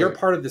 because you're Right.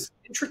 part of this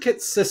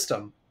intricate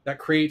system that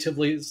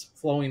creatively is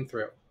flowing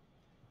through.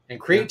 And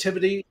Yeah.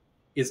 creativity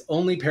is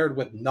only paired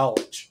with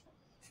knowledge.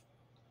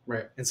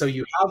 Right. And so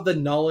you have the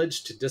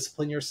knowledge to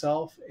discipline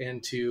yourself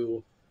and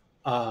to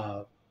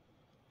uh,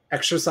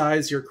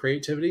 exercise your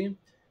creativity.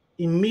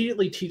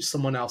 Immediately teach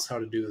someone else how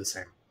to do the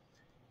same.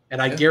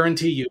 And I Yeah.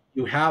 guarantee you,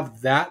 you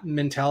have that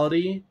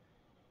mentality,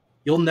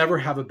 you'll never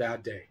have a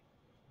bad day.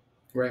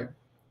 Right.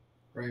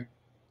 Right.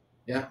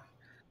 Yeah.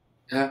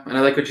 Yeah. And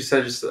I like what you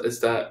said. Just is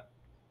that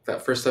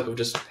first step of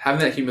just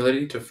having that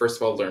humility to first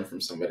of all learn from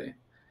somebody.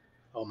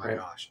 Oh my Right.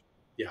 gosh.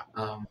 Yeah.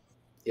 Um,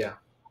 yeah.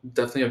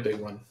 Definitely a big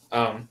one.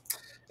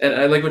 And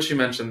I like what you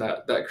mentioned,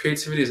 that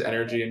creativity is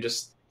energy, and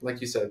just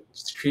like you said,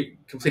 just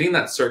completing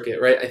that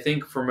circuit, right? I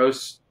think for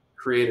most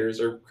creators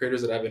or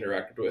creators that I've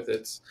interacted with,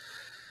 it's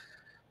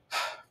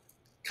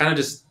kind of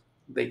just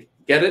they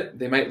get it.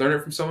 They might learn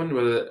it from someone,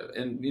 whether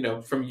and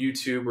from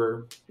YouTube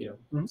or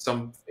Mhm.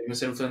 some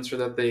famous influencer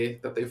that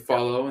they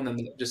follow, and then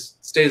it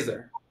just stays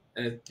there.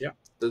 and Yeah.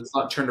 it's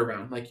not turned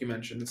around like you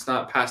mentioned. It's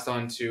not passed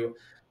on to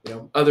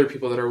other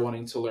people that are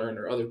wanting to learn,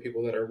 or other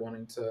people that are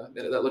wanting to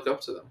that look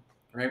up to them,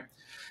 right?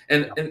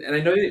 And Yeah. and I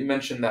know you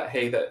mentioned that,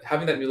 hey, that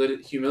having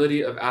that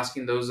humility of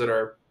asking those that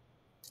are,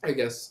 I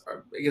guess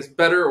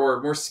better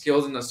or more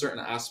skilled in a certain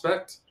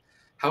aspect.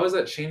 How has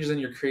that changed in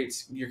your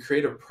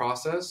creative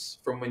process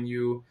from when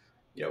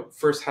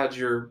first had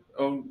your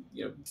own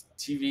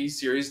TV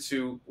series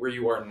to where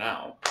you are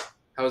now?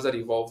 How has that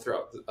evolved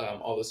throughout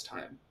all this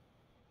time?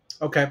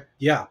 Okay.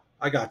 Yeah,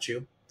 I got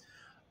you.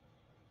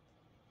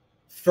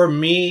 For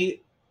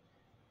me,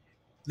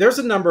 there's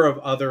a number of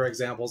other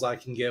examples I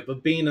can give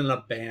of being in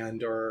a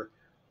band or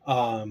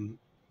um,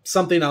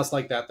 something else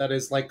like that. That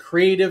is like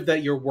creative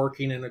that you're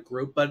working in a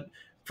group. But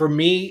for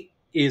me,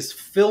 is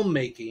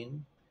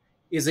filmmaking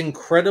is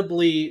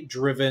incredibly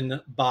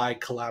driven by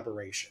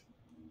collaboration.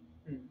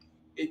 Mm.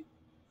 It,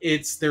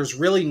 it's there's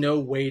really no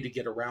way to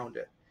get around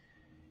it.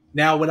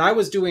 Now, when I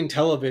was doing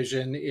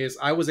television, is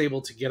I was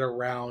able to get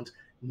around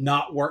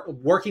not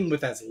working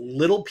with as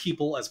little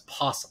people as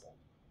possible.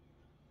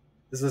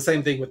 This is the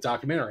same thing with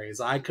documentaries.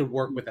 I could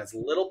work with as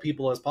little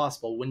people as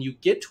possible. When you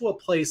get to a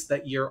place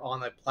that you're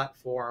on a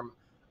platform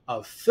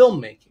of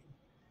filmmaking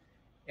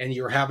and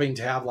you're having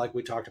to have, like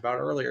we talked about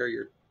earlier,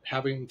 you're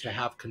having to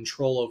have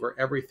control over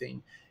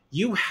everything,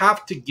 you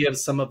have to give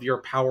some of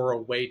your power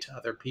away to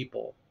other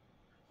people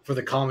for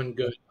the Right, common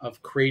good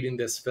of creating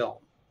this film.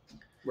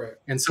 right,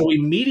 And so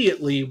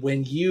immediately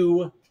when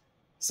you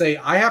say,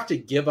 I have to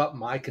give up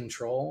my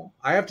control,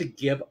 I have to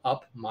give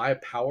up my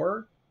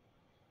power,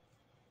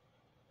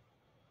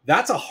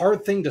 that's a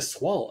hard thing to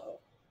swallow,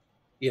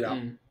 you know.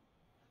 mm,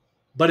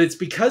 But it's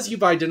because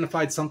you've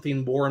identified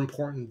something more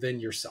important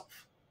than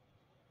yourself.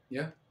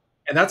 yeah,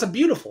 And that's a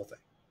beautiful thing.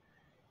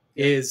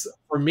 yeah, Is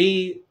for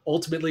me,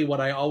 ultimately,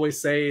 what I always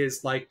say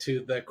is like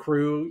to the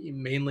crew,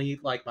 mainly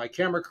like my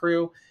camera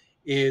crew,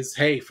 is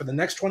hey, for the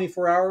next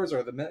 24 hours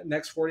or the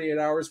next 48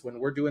 hours when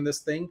we're doing this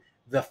thing,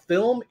 the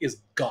film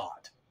is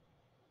God.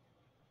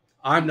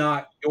 I'm mm,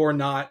 not, you're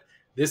not.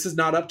 This is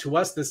not up to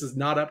us. This is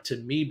not up to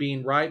me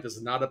being right. This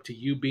is not up to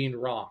you being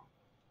wrong.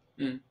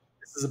 mm,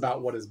 This is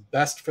about what is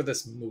best for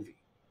this movie,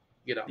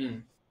 you know.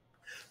 mm,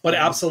 But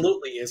mm-hmm,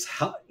 absolutely is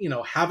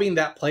having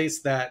that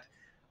place that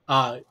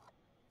uh,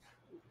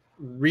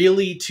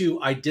 really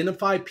to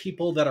identify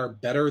people that are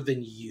better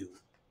than you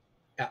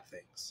at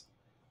things.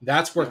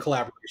 That's where yeah,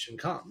 collaboration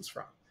comes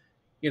from.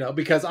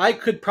 Because I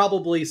could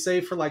probably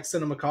say for like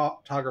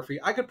cinematography,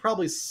 I could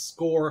probably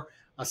score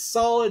a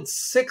solid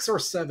 6 or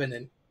 7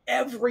 in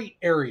every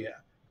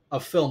area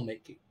of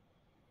filmmaking,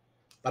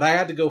 but I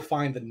had to go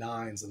find the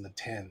nines and the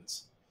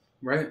tens,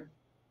 right,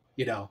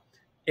 you know.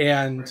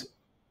 And right,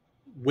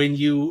 when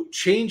you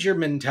change your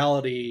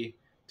mentality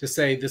to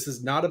say, this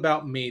is not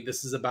about me,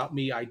 this is about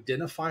me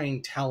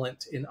identifying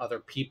talent in other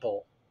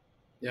people,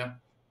 yeah,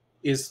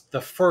 is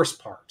the first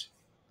part.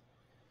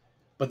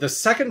 But the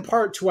second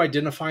part to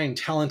identifying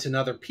talent in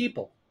other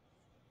people,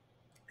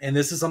 and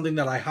this is something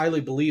that I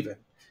highly believe in,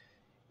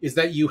 is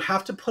that you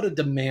have to put a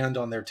demand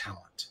on their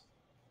talent.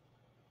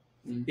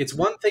 mm, It's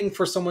one thing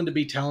for someone to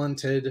be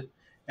talented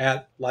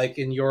at, like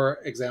in your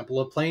example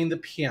of playing the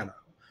piano,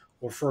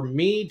 or for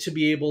me to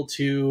be able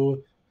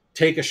to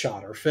take a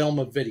shot or film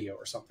a video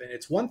or something.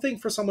 It's one thing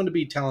for someone to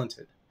be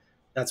talented.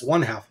 That's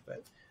one half of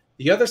it.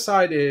 The other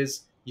side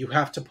is you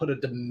have to put a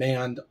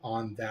demand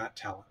on that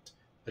talent,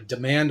 a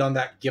demand on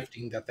that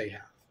gifting that they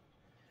have.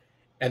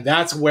 And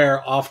that's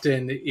where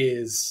often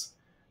is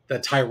the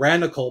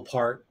tyrannical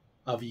part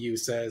of you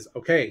says,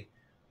 okay,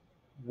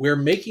 we're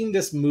making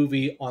this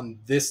movie on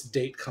this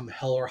date come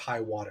hell or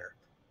high water.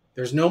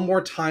 There's no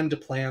more time to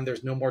plan.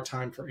 There's no more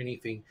time for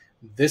anything.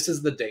 This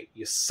is the date.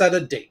 You set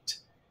a date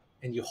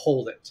and you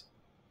hold it.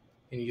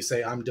 And you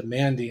say, I'm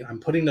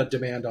putting a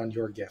demand on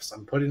your gifts.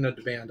 I'm putting a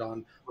demand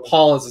on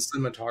Paul as a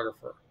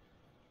cinematographer.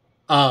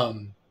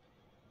 Um,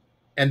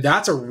 and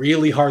that's a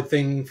really hard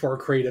thing for a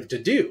creative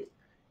to do,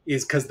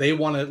 is because they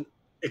want to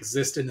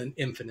exist in an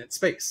infinite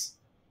space.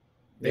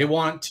 They yeah,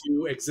 want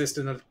to exist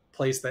in a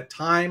place that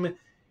time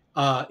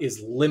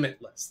is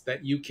limitless,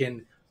 that you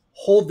can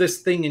hold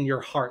this thing in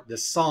your heart,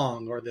 this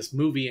song or this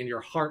movie in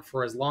your heart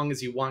for as long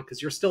as you want,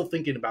 because you're still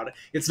thinking about it.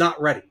 It's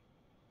not ready,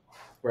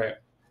 right,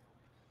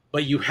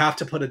 but you have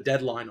to put a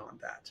deadline on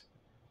that.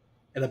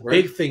 And a right,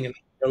 big thing, and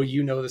I know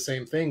you know the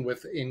same thing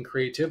with in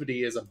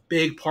creativity, is a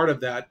big part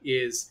of that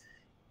is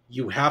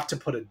you have to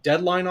put a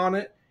deadline on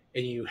it,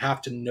 and you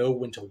have to know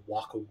when to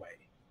walk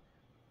away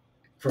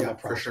from a yeah,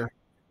 for project. sure,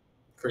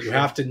 for You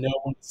have sure, to know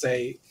when to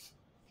say,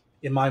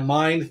 in my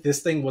mind,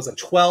 this thing was a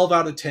 12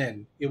 out of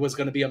 10. It was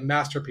going to be a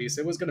masterpiece.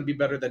 It was going to be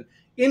better than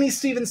any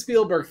Steven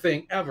Spielberg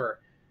thing ever.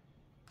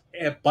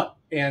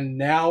 And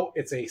now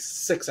it's a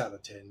 6 out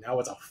of 10. Now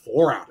it's a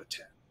 4 out of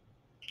 10.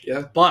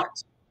 yeah,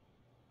 But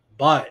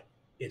but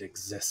it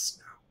exists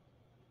now.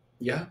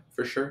 yeah,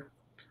 for sure,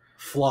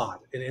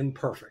 Flawed and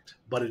imperfect,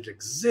 but it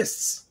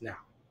exists now.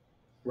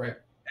 right,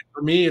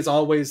 For me, it's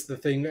always the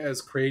thing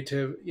as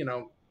creative,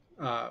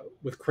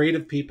 with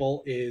creative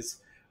people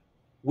is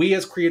we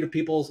as creative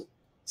people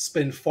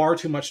spend far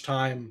too much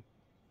time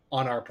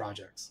on our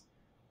projects.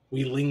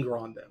 we linger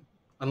on them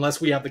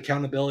unless we have the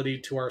accountability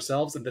to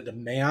ourselves and the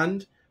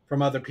demand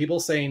from other people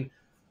saying,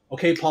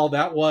 okay, Paul,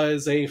 that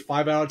was a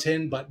 5 out of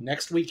 10, but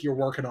next week you're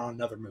working on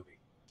another movie,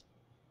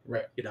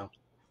 Right. you know,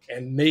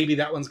 and maybe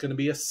that one's going to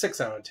be a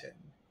 6 out of 10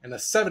 and a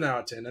 7 out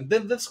of 10. And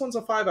then this one's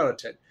a 5 out of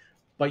 10,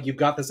 but you've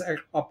got this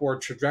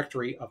upward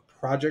trajectory of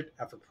project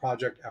after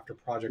project after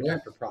project Yeah.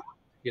 after project,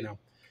 you know.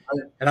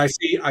 And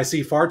I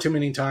see far too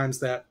many times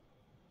that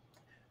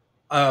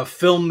a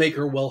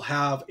filmmaker will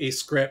have a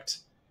script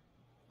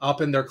up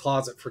in their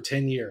closet for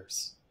 10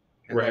 years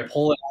and they'll Right.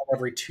 pull it out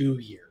every 2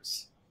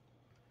 years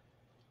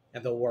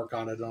and they'll work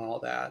on it and all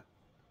that.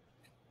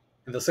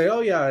 And they'll say,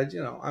 oh yeah,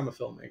 you know, I'm a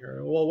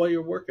filmmaker. Well, what are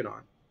you working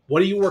on?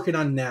 What are you working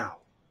on now?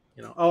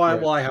 You know, oh,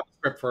 Right. I have a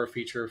script for a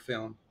feature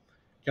film.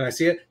 Can I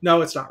see it?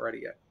 No, it's not ready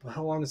yet. Well,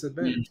 how long has it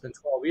been? It's been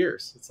 12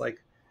 years. It's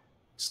like,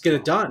 just get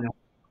it done.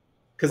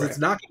 Because it's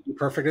not going to be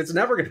perfect. It's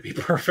never going to be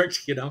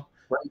perfect, you know?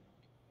 Right.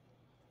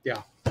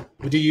 Yeah.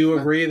 Do you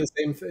agree the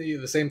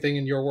same thing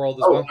in your world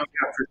as well?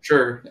 Yeah, for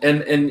sure.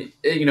 And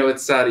you know,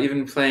 it's sad.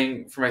 Even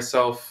playing for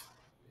myself,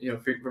 you know,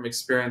 from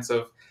experience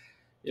of,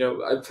 you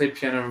know, I played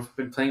piano. I've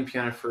been playing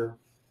piano for,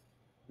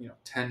 you know,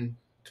 10,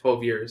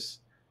 12 years.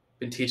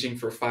 Been teaching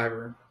for 5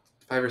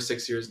 or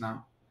 6 years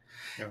now.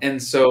 Yeah.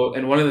 And so,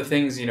 and one of the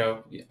things, you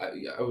know,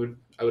 I would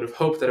have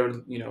hoped that I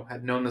would, you know,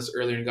 had known this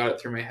earlier and got it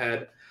through my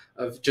head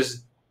of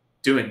just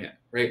doing it,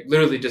 right?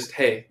 Literally just,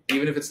 hey,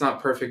 even if it's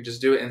not perfect,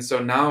 just do it. And so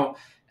now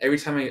every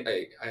time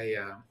I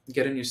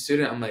get a new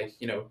student, I'm like,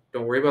 you know,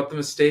 don't worry about the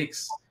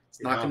mistakes.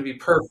 It's not going to be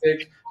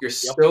perfect. You're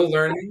still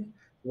learning.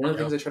 One of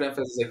the things I try to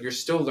emphasize is like, you're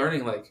still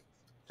learning, like,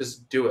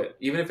 just do it.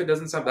 Even if it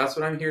doesn't sound, that's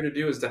what I'm here to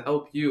do, is to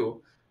help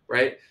you,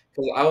 right?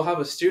 Because I'll have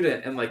a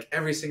student and like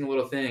every single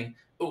little thing,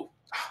 oh,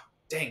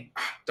 dang,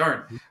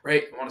 darn,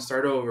 right? I want to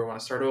start over, want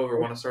to start over,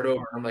 want to start over.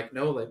 And I'm like,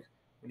 no, like,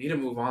 we need to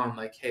move on.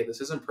 Like, hey, this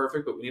isn't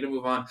perfect, but we need to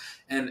move on.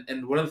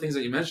 And one of the things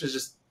that you mentioned is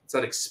just, it's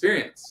that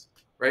experience,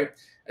 right?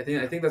 I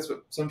think that's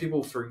what some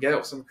people forget,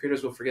 what some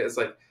creators will forget, is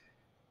like,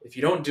 if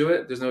you don't do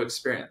it, there's no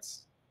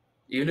experience.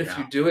 Even if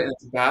you do it and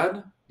it's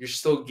bad, you're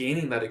still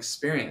gaining that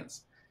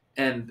experience.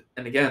 And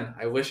again,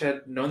 I wish I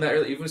had known that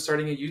early, even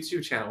starting a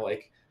YouTube channel.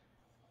 Like,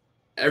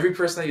 every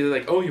person that you're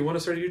like, oh, you want to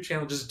start a YouTube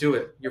channel, just do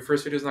it. Your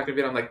first video is not going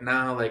to be it. I'm like,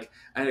 nah, like,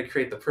 I need to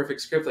create the perfect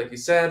script, like you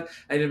said.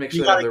 I need to make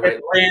sure that I have the right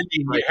branding.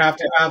 You have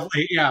to have,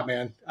 yeah,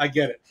 man, I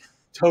get it.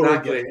 Totally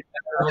exactly. get it.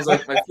 And I was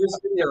like, my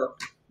first video,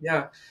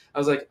 yeah, I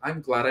was like,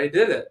 I'm glad I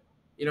did it.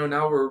 You know,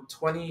 now we're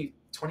 20,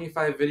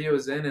 25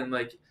 videos in, and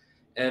like,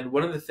 and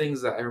one of the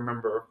things that I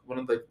remember, one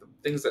of the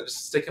things that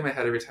just stick in my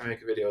head every time I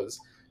make a video is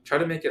try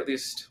to make at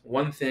least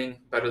one thing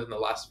better than the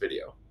last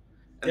video.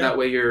 And that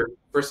way you're,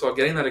 first of all,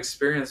 getting that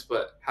experience,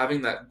 but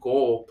having that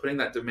goal, putting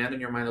that demand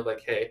in your mind of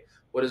like, hey,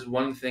 what is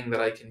one thing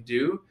that I can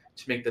do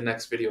to make the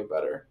next video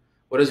better?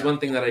 What is one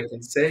thing that I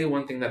can say,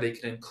 one thing that I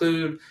can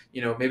include,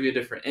 you know, maybe a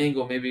different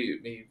angle,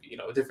 maybe, you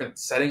know, a different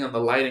setting on the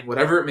lighting,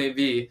 whatever it may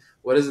be.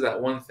 What is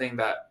that one thing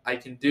that I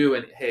can do?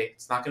 And hey,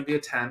 it's not going to be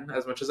a 10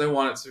 as much as I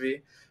want it to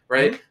be,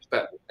 right?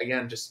 But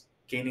again, just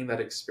gaining that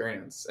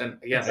experience. And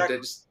again,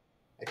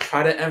 I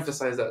try to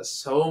emphasize that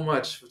so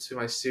much to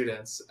my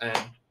students. And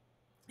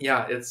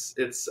yeah, it's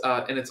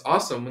and it's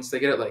awesome once they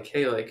get it, like,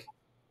 hey, like,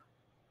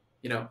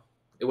 you know,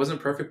 it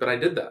wasn't perfect, but I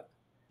did that.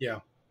 Yeah.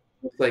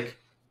 It's like,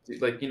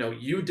 you know,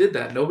 you did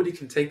that. Nobody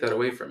can take that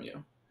away from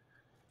you.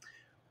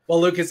 Well,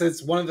 Lucas,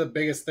 it's one of the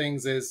biggest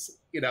things is,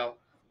 you know,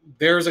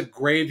 there's a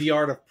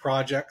graveyard of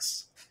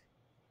projects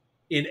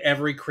in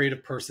every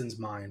creative person's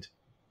mind.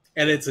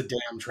 And it's a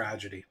damn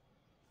tragedy,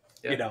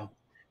 you know.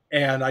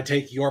 And I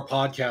take your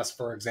podcast,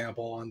 for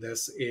example, on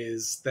this,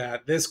 is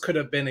that this could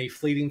have been a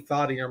fleeting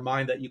thought in your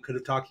mind that you could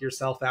have talked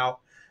yourself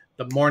out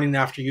the morning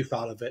after you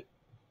thought of it,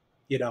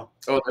 you know.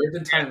 Oh, there have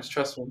been times,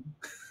 trust me.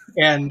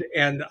 And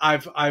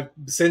I've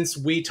since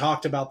we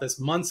talked about this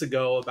months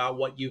ago about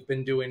what you've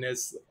been doing,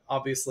 is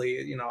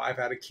obviously, you know, I've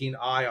had a keen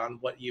eye on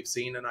what you've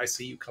seen, and I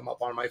see you come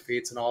up on my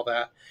feeds and all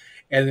that.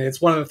 And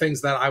it's one of the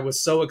things that I was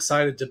so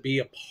excited to be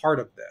a part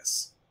of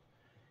this.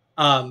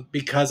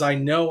 Because I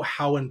know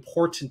how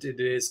important it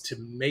is to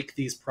make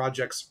these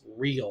projects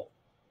real.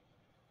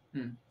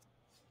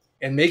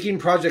 And making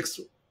projects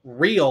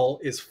real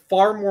is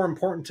far more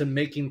important to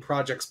making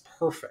projects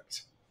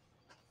perfect.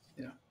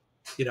 Yeah.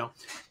 You know,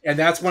 and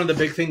that's one of the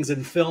big things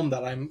in film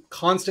that I'm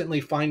constantly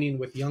finding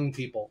with young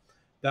people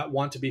that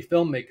want to be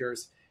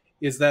filmmakers,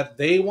 is that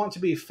they want to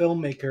be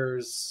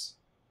filmmakers,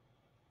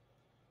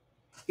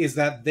 is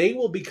that they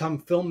will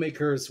become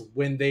filmmakers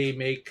when they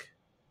make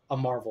a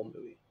Marvel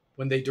movie,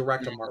 when they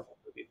direct a Marvel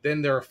movie,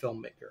 then they're a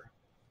filmmaker,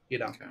 you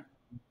know. Okay.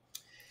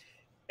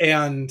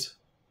 And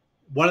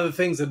one of the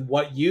things that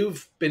what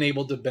you've been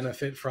able to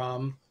benefit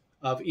from,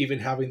 of even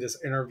having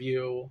this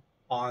interview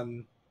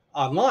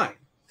online,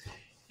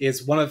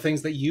 is one of the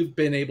things that you've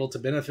been able to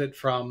benefit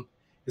from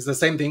is the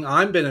same thing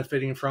I'm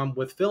benefiting from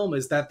with film,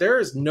 is that there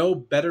is no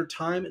better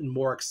time and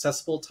more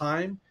accessible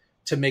time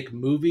to make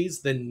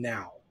movies than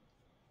now.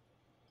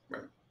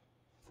 Right.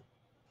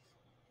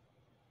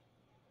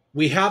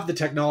 We have the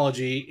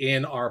technology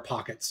in our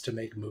pockets to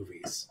make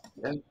movies.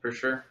 Yeah, for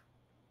sure.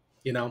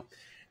 you know.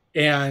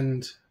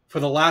 And for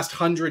the last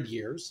 100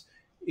 years,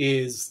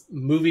 is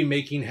movie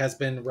making has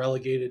been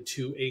relegated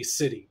to a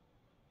city.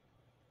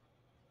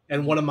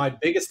 And one of my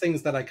biggest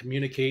things that I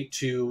communicate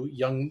to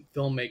young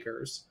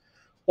filmmakers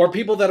or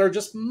people that are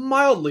just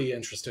mildly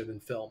interested in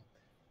film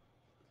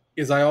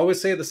is I always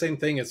say the same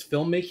thing: is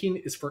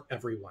filmmaking is for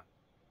everyone.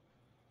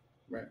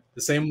 Right.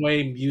 The same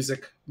way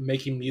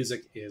making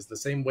music is, the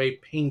same way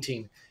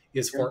painting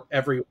is Yeah. for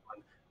everyone.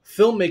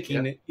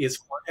 Filmmaking is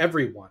for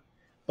everyone.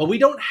 But we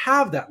don't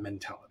have that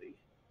mentality.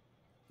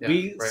 Yeah.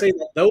 We Right. say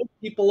that those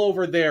people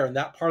over there in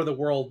that part of the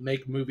world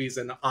make movies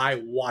and I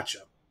watch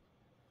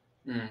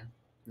them.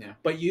 Yeah.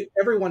 But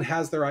everyone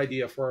has their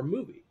idea for a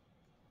movie.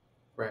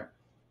 Right.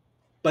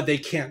 But they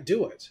can't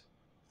do it.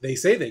 They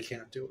say they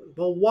can't do it.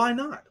 Well, why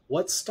not?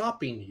 What's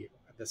stopping you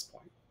at this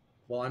point?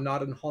 Well, I'm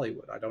not in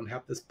Hollywood. I don't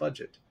have this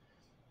budget.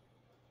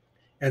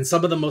 And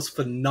some of the most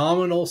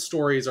phenomenal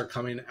stories are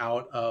coming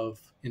out of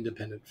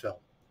independent film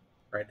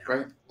right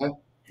now. Right.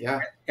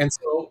 Yeah. And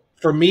so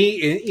for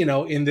me, you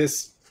know, in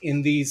this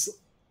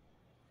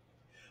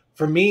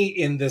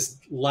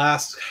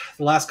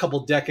last couple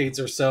decades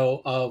or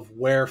so of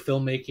where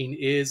filmmaking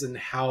is and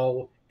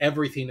how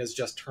everything is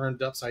just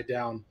turned upside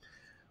down,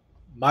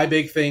 my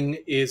big thing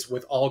is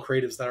with all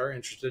creatives that are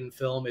interested in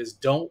film is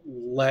don't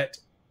let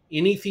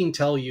anything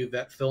tell you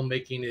that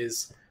filmmaking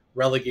is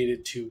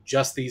relegated to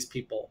just these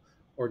people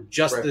or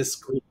just this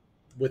group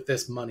with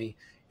this money.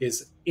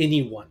 Is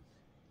anyone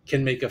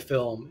can make a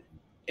film,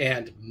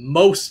 and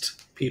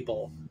most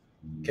people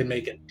can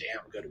make a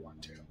damn good one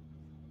too.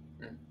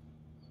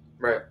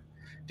 Right.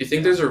 Do you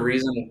think there's a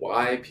reason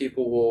why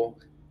people will,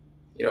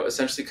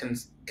 essentially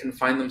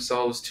confine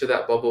themselves to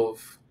that bubble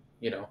of,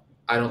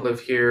 I don't live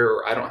here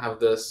or I don't have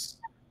this,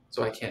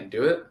 so I can't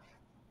do it?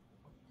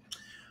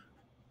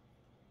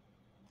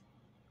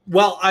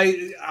 Well,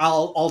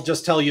 I'll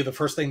just tell you the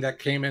first thing that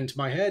came into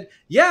my head.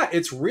 Yeah,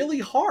 it's really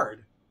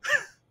hard.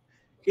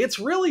 It's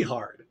really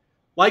hard.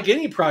 Like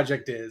any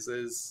project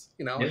is,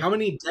 how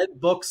many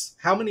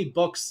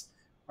books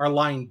are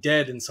lying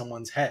dead in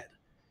someone's head?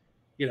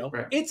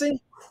 It's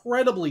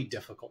incredibly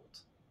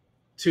difficult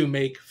to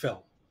make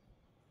film,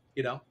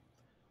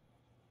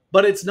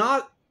 but it's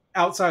not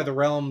outside the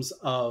realms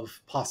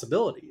of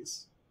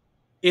possibilities.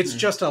 It's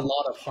just a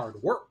lot of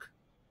hard work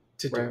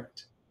to do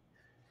it.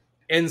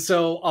 And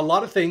so a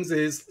lot of things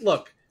is,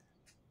 look,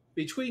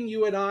 between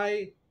you and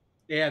I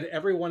and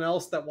everyone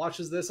else that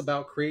watches this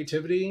about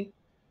creativity,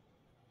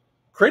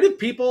 creative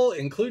people,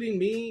 including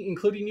me,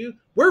 including you,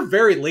 we're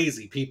very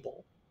lazy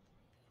people.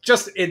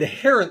 Just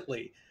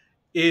inherently,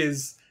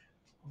 is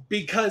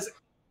because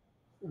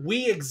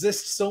we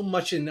exist so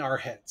much in our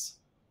heads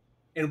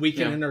and we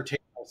can entertain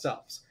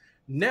ourselves.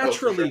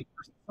 Naturally,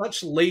 we're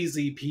such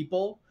lazy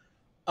people.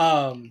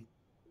 And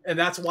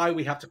that's why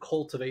we have to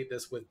cultivate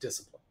this with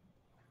discipline.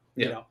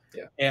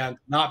 And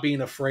not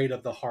being afraid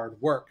of the hard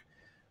work.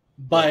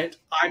 But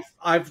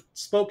I've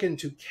spoken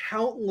to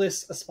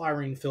countless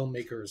aspiring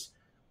filmmakers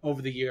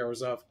over the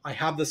years of, I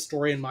have this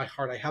story in my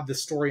heart, I have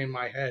this story in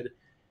my head,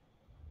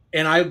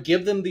 and I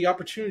give them the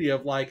opportunity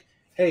of like,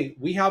 hey,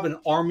 we have an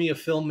army of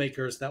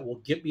filmmakers that will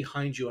get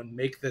behind you and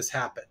make this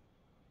happen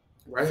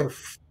for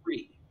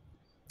free.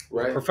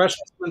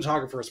 Professional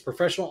cinematographers,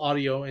 professional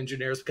audio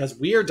engineers, because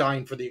we are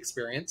dying for the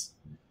experience.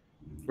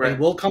 And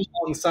we'll come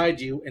alongside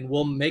you and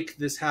we'll make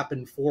this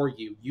happen for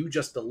you. You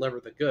just deliver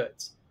the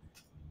goods.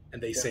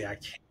 And they say, I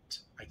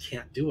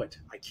can't do it.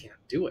 I can't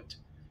do it.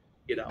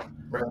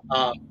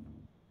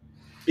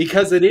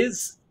 Because it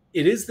is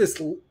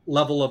this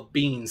level of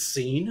being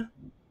seen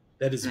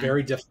that is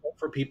very difficult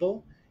for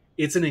people.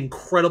 It's an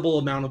incredible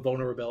amount of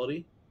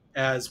vulnerability,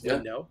 as we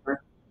know,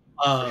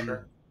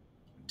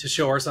 to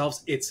show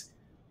ourselves. It's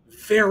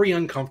very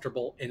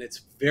uncomfortable and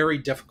it's very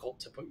difficult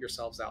to put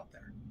yourselves out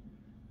there.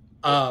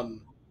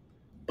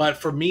 But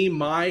for me,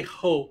 my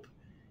hope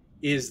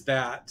is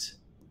that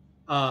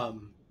the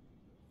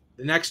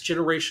next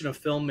generation of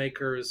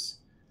filmmakers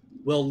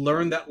will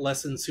learn that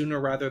lesson sooner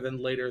rather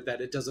than later, that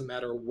it doesn't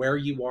matter where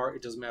you are,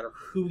 it doesn't matter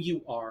who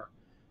you are.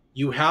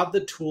 You have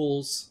the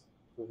tools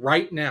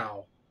right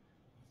now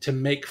to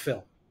make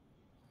film.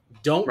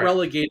 Don't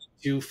relegate it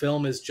to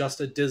film as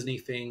just a Disney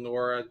thing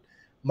or a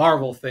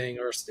Marvel thing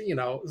or,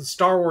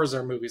 Star Wars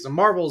are movies and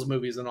Marvel's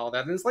movies and all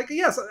that. And it's like,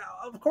 yes,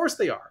 of course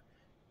they are.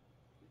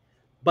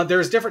 But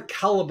there's different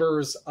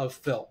calibers of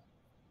film,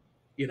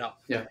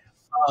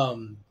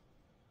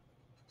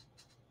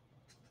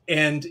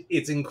 and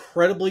it's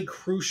incredibly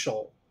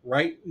crucial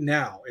right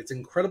now. It's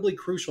incredibly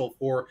crucial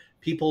for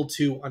people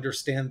to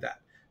understand that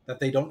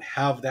they don't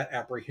have that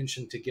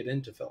apprehension to get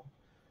into film.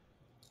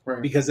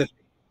 Because if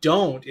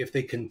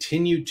they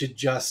continue to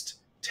just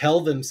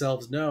tell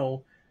themselves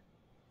no,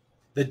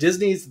 the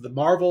Disneys, the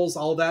Marvels,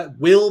 all that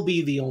will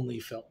be the only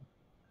film.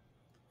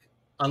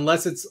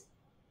 Unless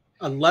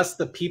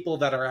the people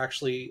that are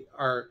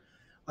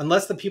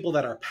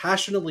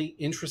passionately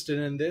interested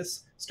in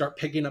this start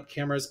picking up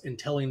cameras and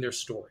telling their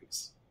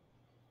stories.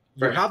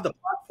 You have the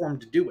platform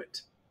to do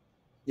it.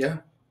 Yeah,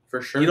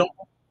 for sure.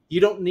 You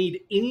don't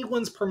need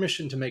anyone's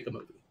permission to make a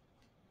movie.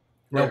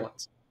 No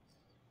one's.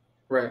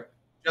 Right.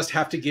 Just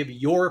have to give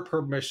your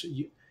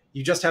permission.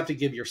 You just have to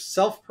give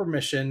yourself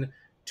permission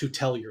to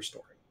tell your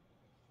story.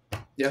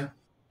 Yeah,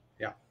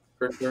 Yeah.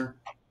 for sure.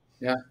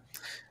 Yeah.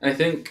 And I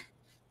think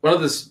one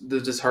of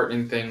the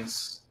disheartening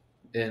things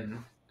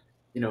in,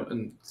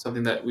 and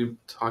something that we've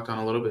talked on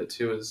a little bit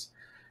too is,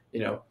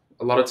 a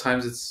lot of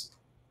times it's,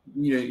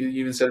 you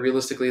even said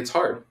realistically it's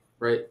hard,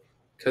 right?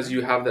 Because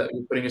you have that,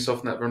 you're putting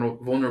yourself in that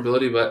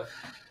vulnerability, but,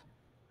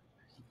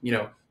 you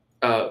know,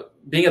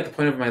 being at the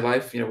point of my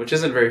life, which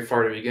isn't very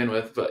far to begin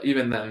with, but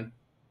even then,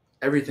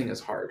 everything is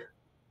hard,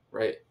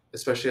 right?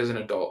 Especially as an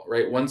adult,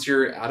 right? Once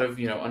you're out of,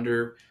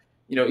 under,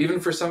 even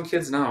for some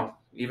kids now,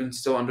 even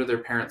still under their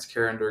parents'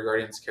 care, under their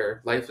guardians'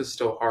 care, life is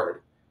still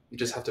hard. You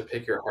just have to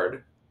pick your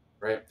hard,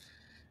 right?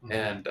 Mm-hmm.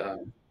 And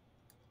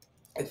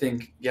I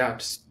think, yeah,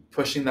 just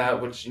pushing that,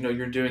 which,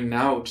 you're doing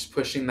now, just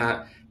pushing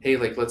that, hey,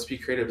 like, let's be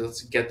creative.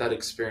 Let's get that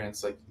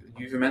experience. Like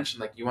you even mentioned,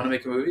 like, you want to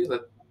make a movie?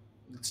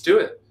 Let's do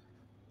it.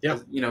 Yeah.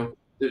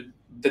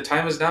 The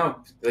time is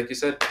now. Like you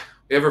said,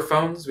 we have our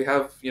phones. We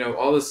have,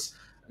 all this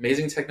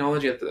amazing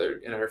technology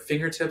in our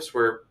fingertips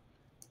where,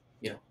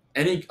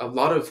 a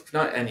lot of,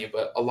 not any,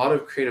 but a lot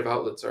of creative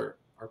outlets are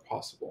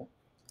possible.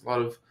 A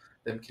lot of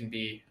them can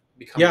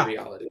become a Yeah.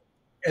 reality.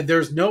 And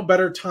there's no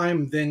better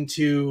time than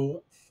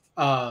to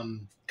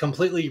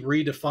completely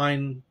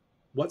redefine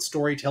what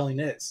storytelling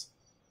is,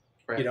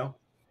 Right.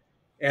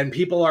 and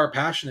people are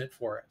passionate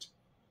for it.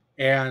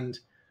 And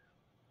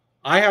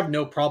I have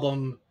no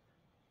problem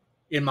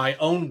in my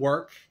own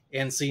work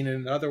and seeing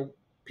in other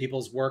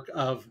people's work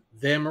of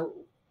them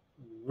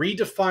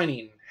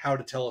redefining how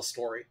to tell a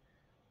story.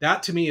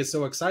 That to me is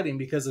so exciting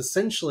because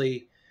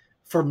essentially,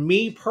 for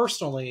me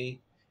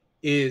personally,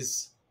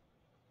 is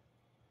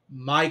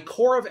my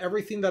core of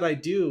everything that I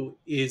do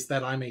is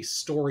that I'm a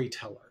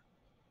storyteller.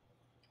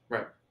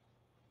 Right.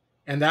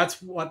 And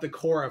that's what the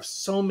core of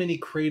so many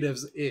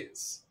creatives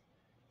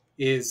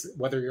is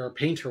whether you're a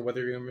painter,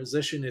 whether you're a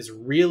musician, is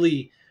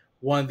really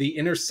one of the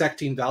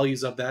intersecting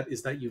values of that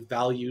is that you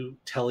value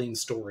telling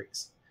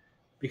stories.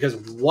 Because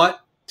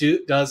what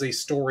does a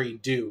story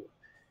do?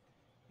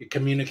 It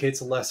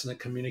communicates a lesson, it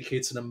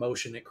communicates an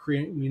emotion, it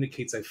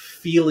communicates a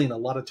feeling. A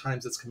lot of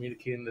times it's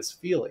communicating this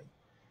feeling.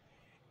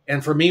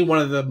 And for me, one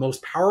of the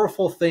most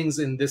powerful things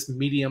in this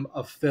medium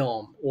of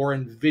film or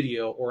in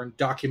video or in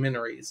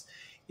documentaries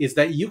is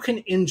that you can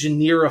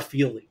engineer a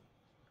feeling.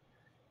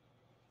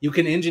 You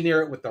can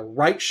engineer it with the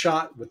right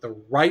shot, with the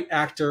right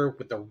actor,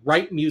 with the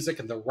right music,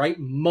 and the right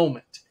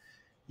moment.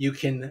 You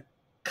can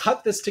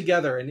cut this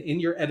together, and in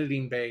your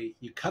editing bay,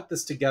 you cut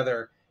this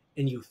together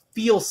and you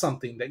feel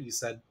something that you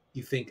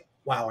think,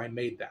 wow, I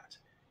made that.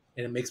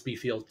 And it makes me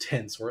feel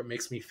tense or it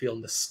makes me feel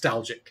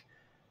nostalgic.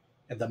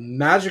 And the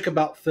magic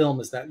about film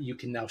is that you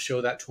can now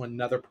show that to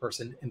another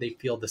person and they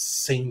feel the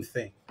same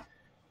thing.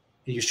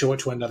 And you show it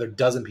to another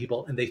dozen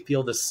people and they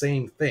feel the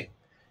same thing.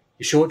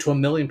 You show it to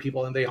 1,000,000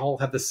 people and they all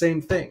have the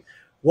same thing.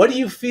 What do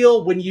you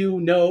feel when you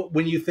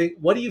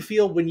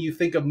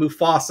think of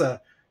Mufasa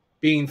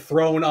being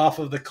thrown off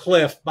of the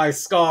cliff by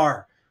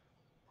Scar?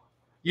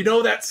 You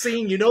know that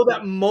scene, you know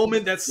that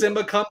moment that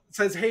Simba comes and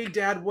says, "Hey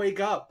Dad, wake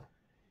up."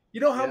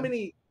 You know how Yeah.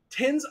 many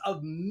tens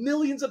of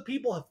millions of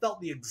people have felt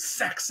the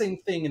exact same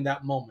thing in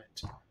that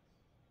moment. And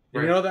you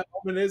Right. know what that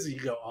moment is? You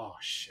go, "Oh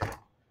shit.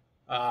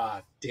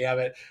 Ah, damn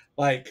it."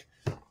 Like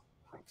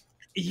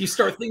you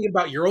start thinking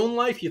about your own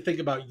life, you think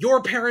about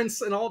your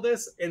parents and all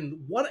this,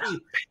 and what a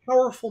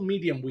powerful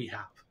medium we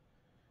have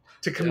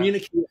to Yeah.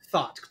 communicate a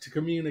thought, to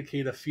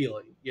communicate a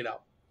feeling.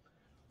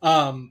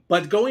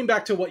 But going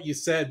back to what you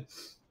said,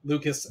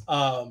 Lucas,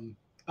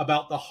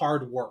 about the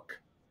hard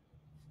work,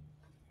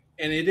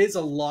 and it is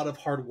a lot of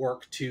hard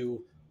work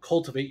to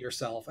cultivate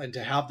yourself and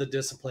to have the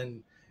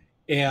discipline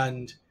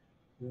and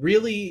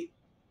really,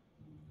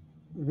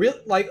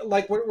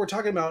 like what we're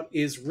talking about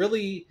is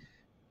really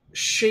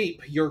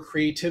shape your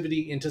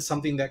creativity into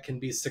something that can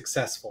be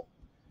successful,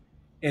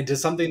 into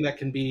something that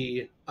can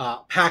be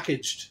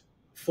packaged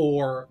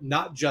for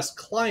not just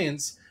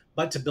clients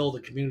but to build a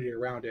community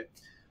around it.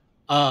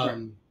 Right.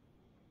 um,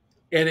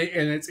 and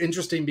it's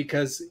interesting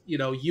because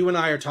you and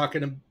I are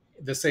talking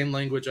the same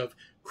language of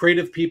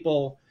creative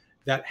people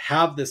that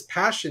have this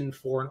passion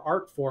for an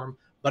art form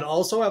but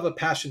also have a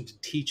passion to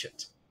teach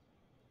it,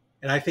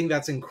 and I think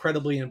that's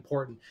incredibly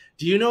important.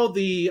 Do you know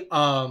the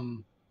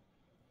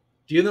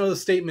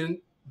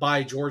statement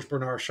by George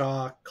Bernard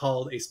Shaw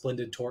called "A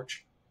Splendid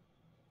Torch"?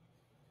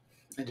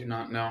 I do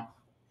not know.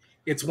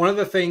 It's one of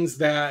the things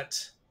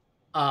that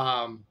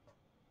um,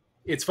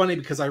 it's funny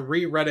because I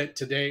reread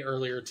it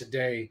earlier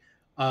today,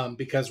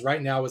 because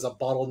right now is a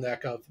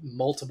bottleneck of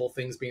multiple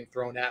things being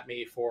thrown at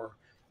me for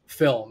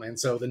film, and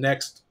so the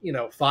next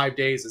 5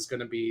 days is going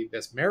to be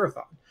this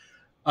marathon,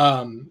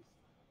 um,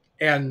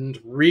 and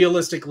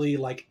realistically,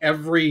 like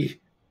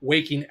every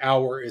waking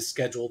hour is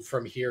scheduled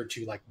from here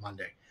to like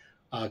Monday,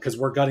 because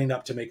we're gunning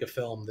up to make a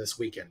film this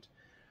weekend,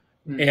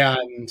 Mm.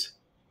 and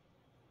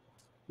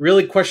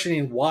really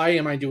questioning, why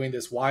am I doing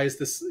this? Why is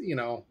this,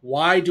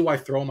 why do I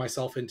throw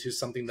myself into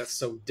something that's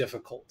so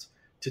difficult?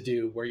 to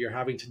do, where you're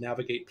having to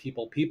navigate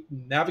people.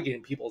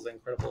 Navigating people is an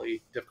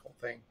incredibly difficult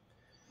thing.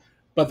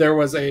 But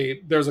there's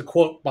a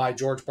quote by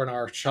George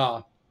Bernard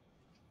Shaw,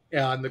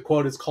 and the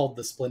quote is called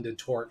 "The Splendid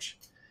Torch."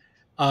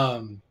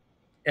 And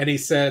he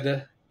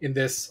said in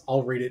this,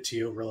 I'll read it to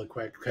you really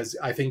quick because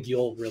I think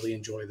you'll really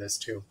enjoy this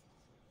too.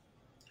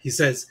 He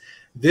says,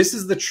 "This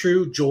is the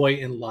true joy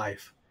in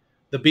life,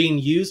 the being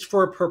used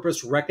for a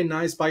purpose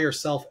recognized by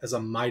yourself as a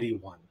mighty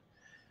one,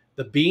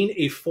 the being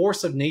a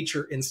force of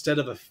nature instead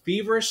of a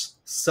feverish,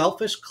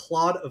 selfish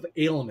clod of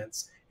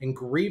ailments and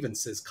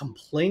grievances,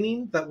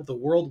 complaining that the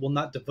world will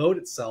not devote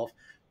itself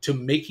to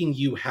making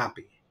you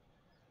happy.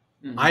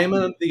 I am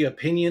of the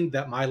opinion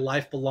that my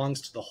life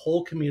belongs to the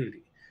whole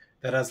community,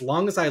 that as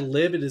long as I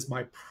live, it is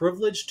my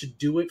privilege to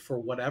do it for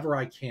whatever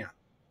I can.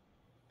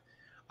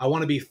 I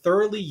want to be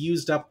thoroughly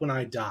used up when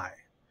I die,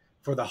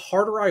 for the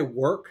harder I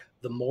work,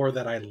 the more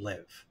that I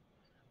live.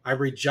 I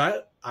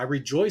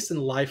rejoice in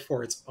life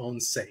for its own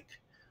sake.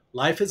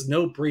 Life is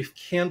no brief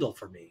candle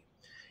for me.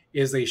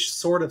 It is a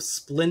sort of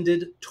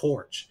splendid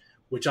torch,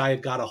 which I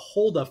have got a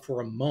hold of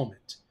for a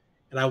moment,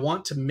 and I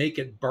want to make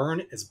it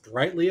burn as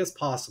brightly as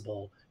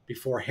possible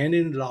before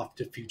handing it off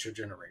to future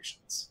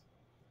generations."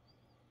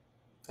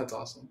 That's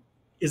awesome.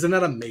 Isn't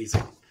that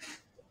amazing?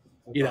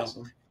 That's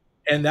awesome.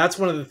 And that's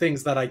one of the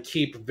things that I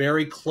keep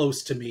very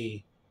close to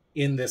me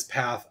in this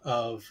path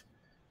of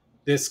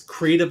this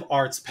creative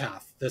arts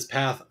path, this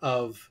path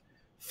of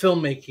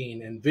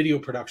filmmaking and video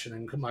production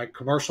and my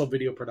commercial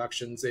video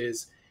productions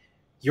is,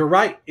 you're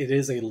right, it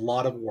is a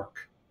lot of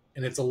work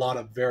and it's a lot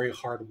of very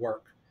hard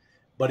work.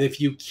 But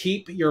if you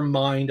keep your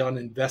mind on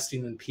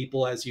investing in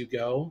people as you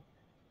go,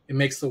 it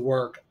makes the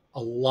work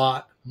a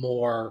lot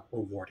more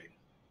rewarding.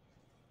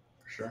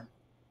 For sure.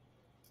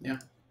 Yeah.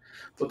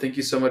 Well, thank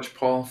you so much,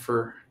 Paul,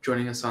 for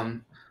joining us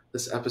on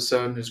this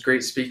episode. It was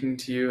great speaking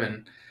to you,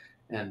 and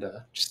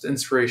just the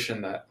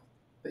inspiration that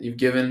you've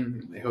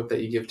given. I hope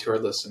that you give to our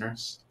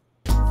listeners.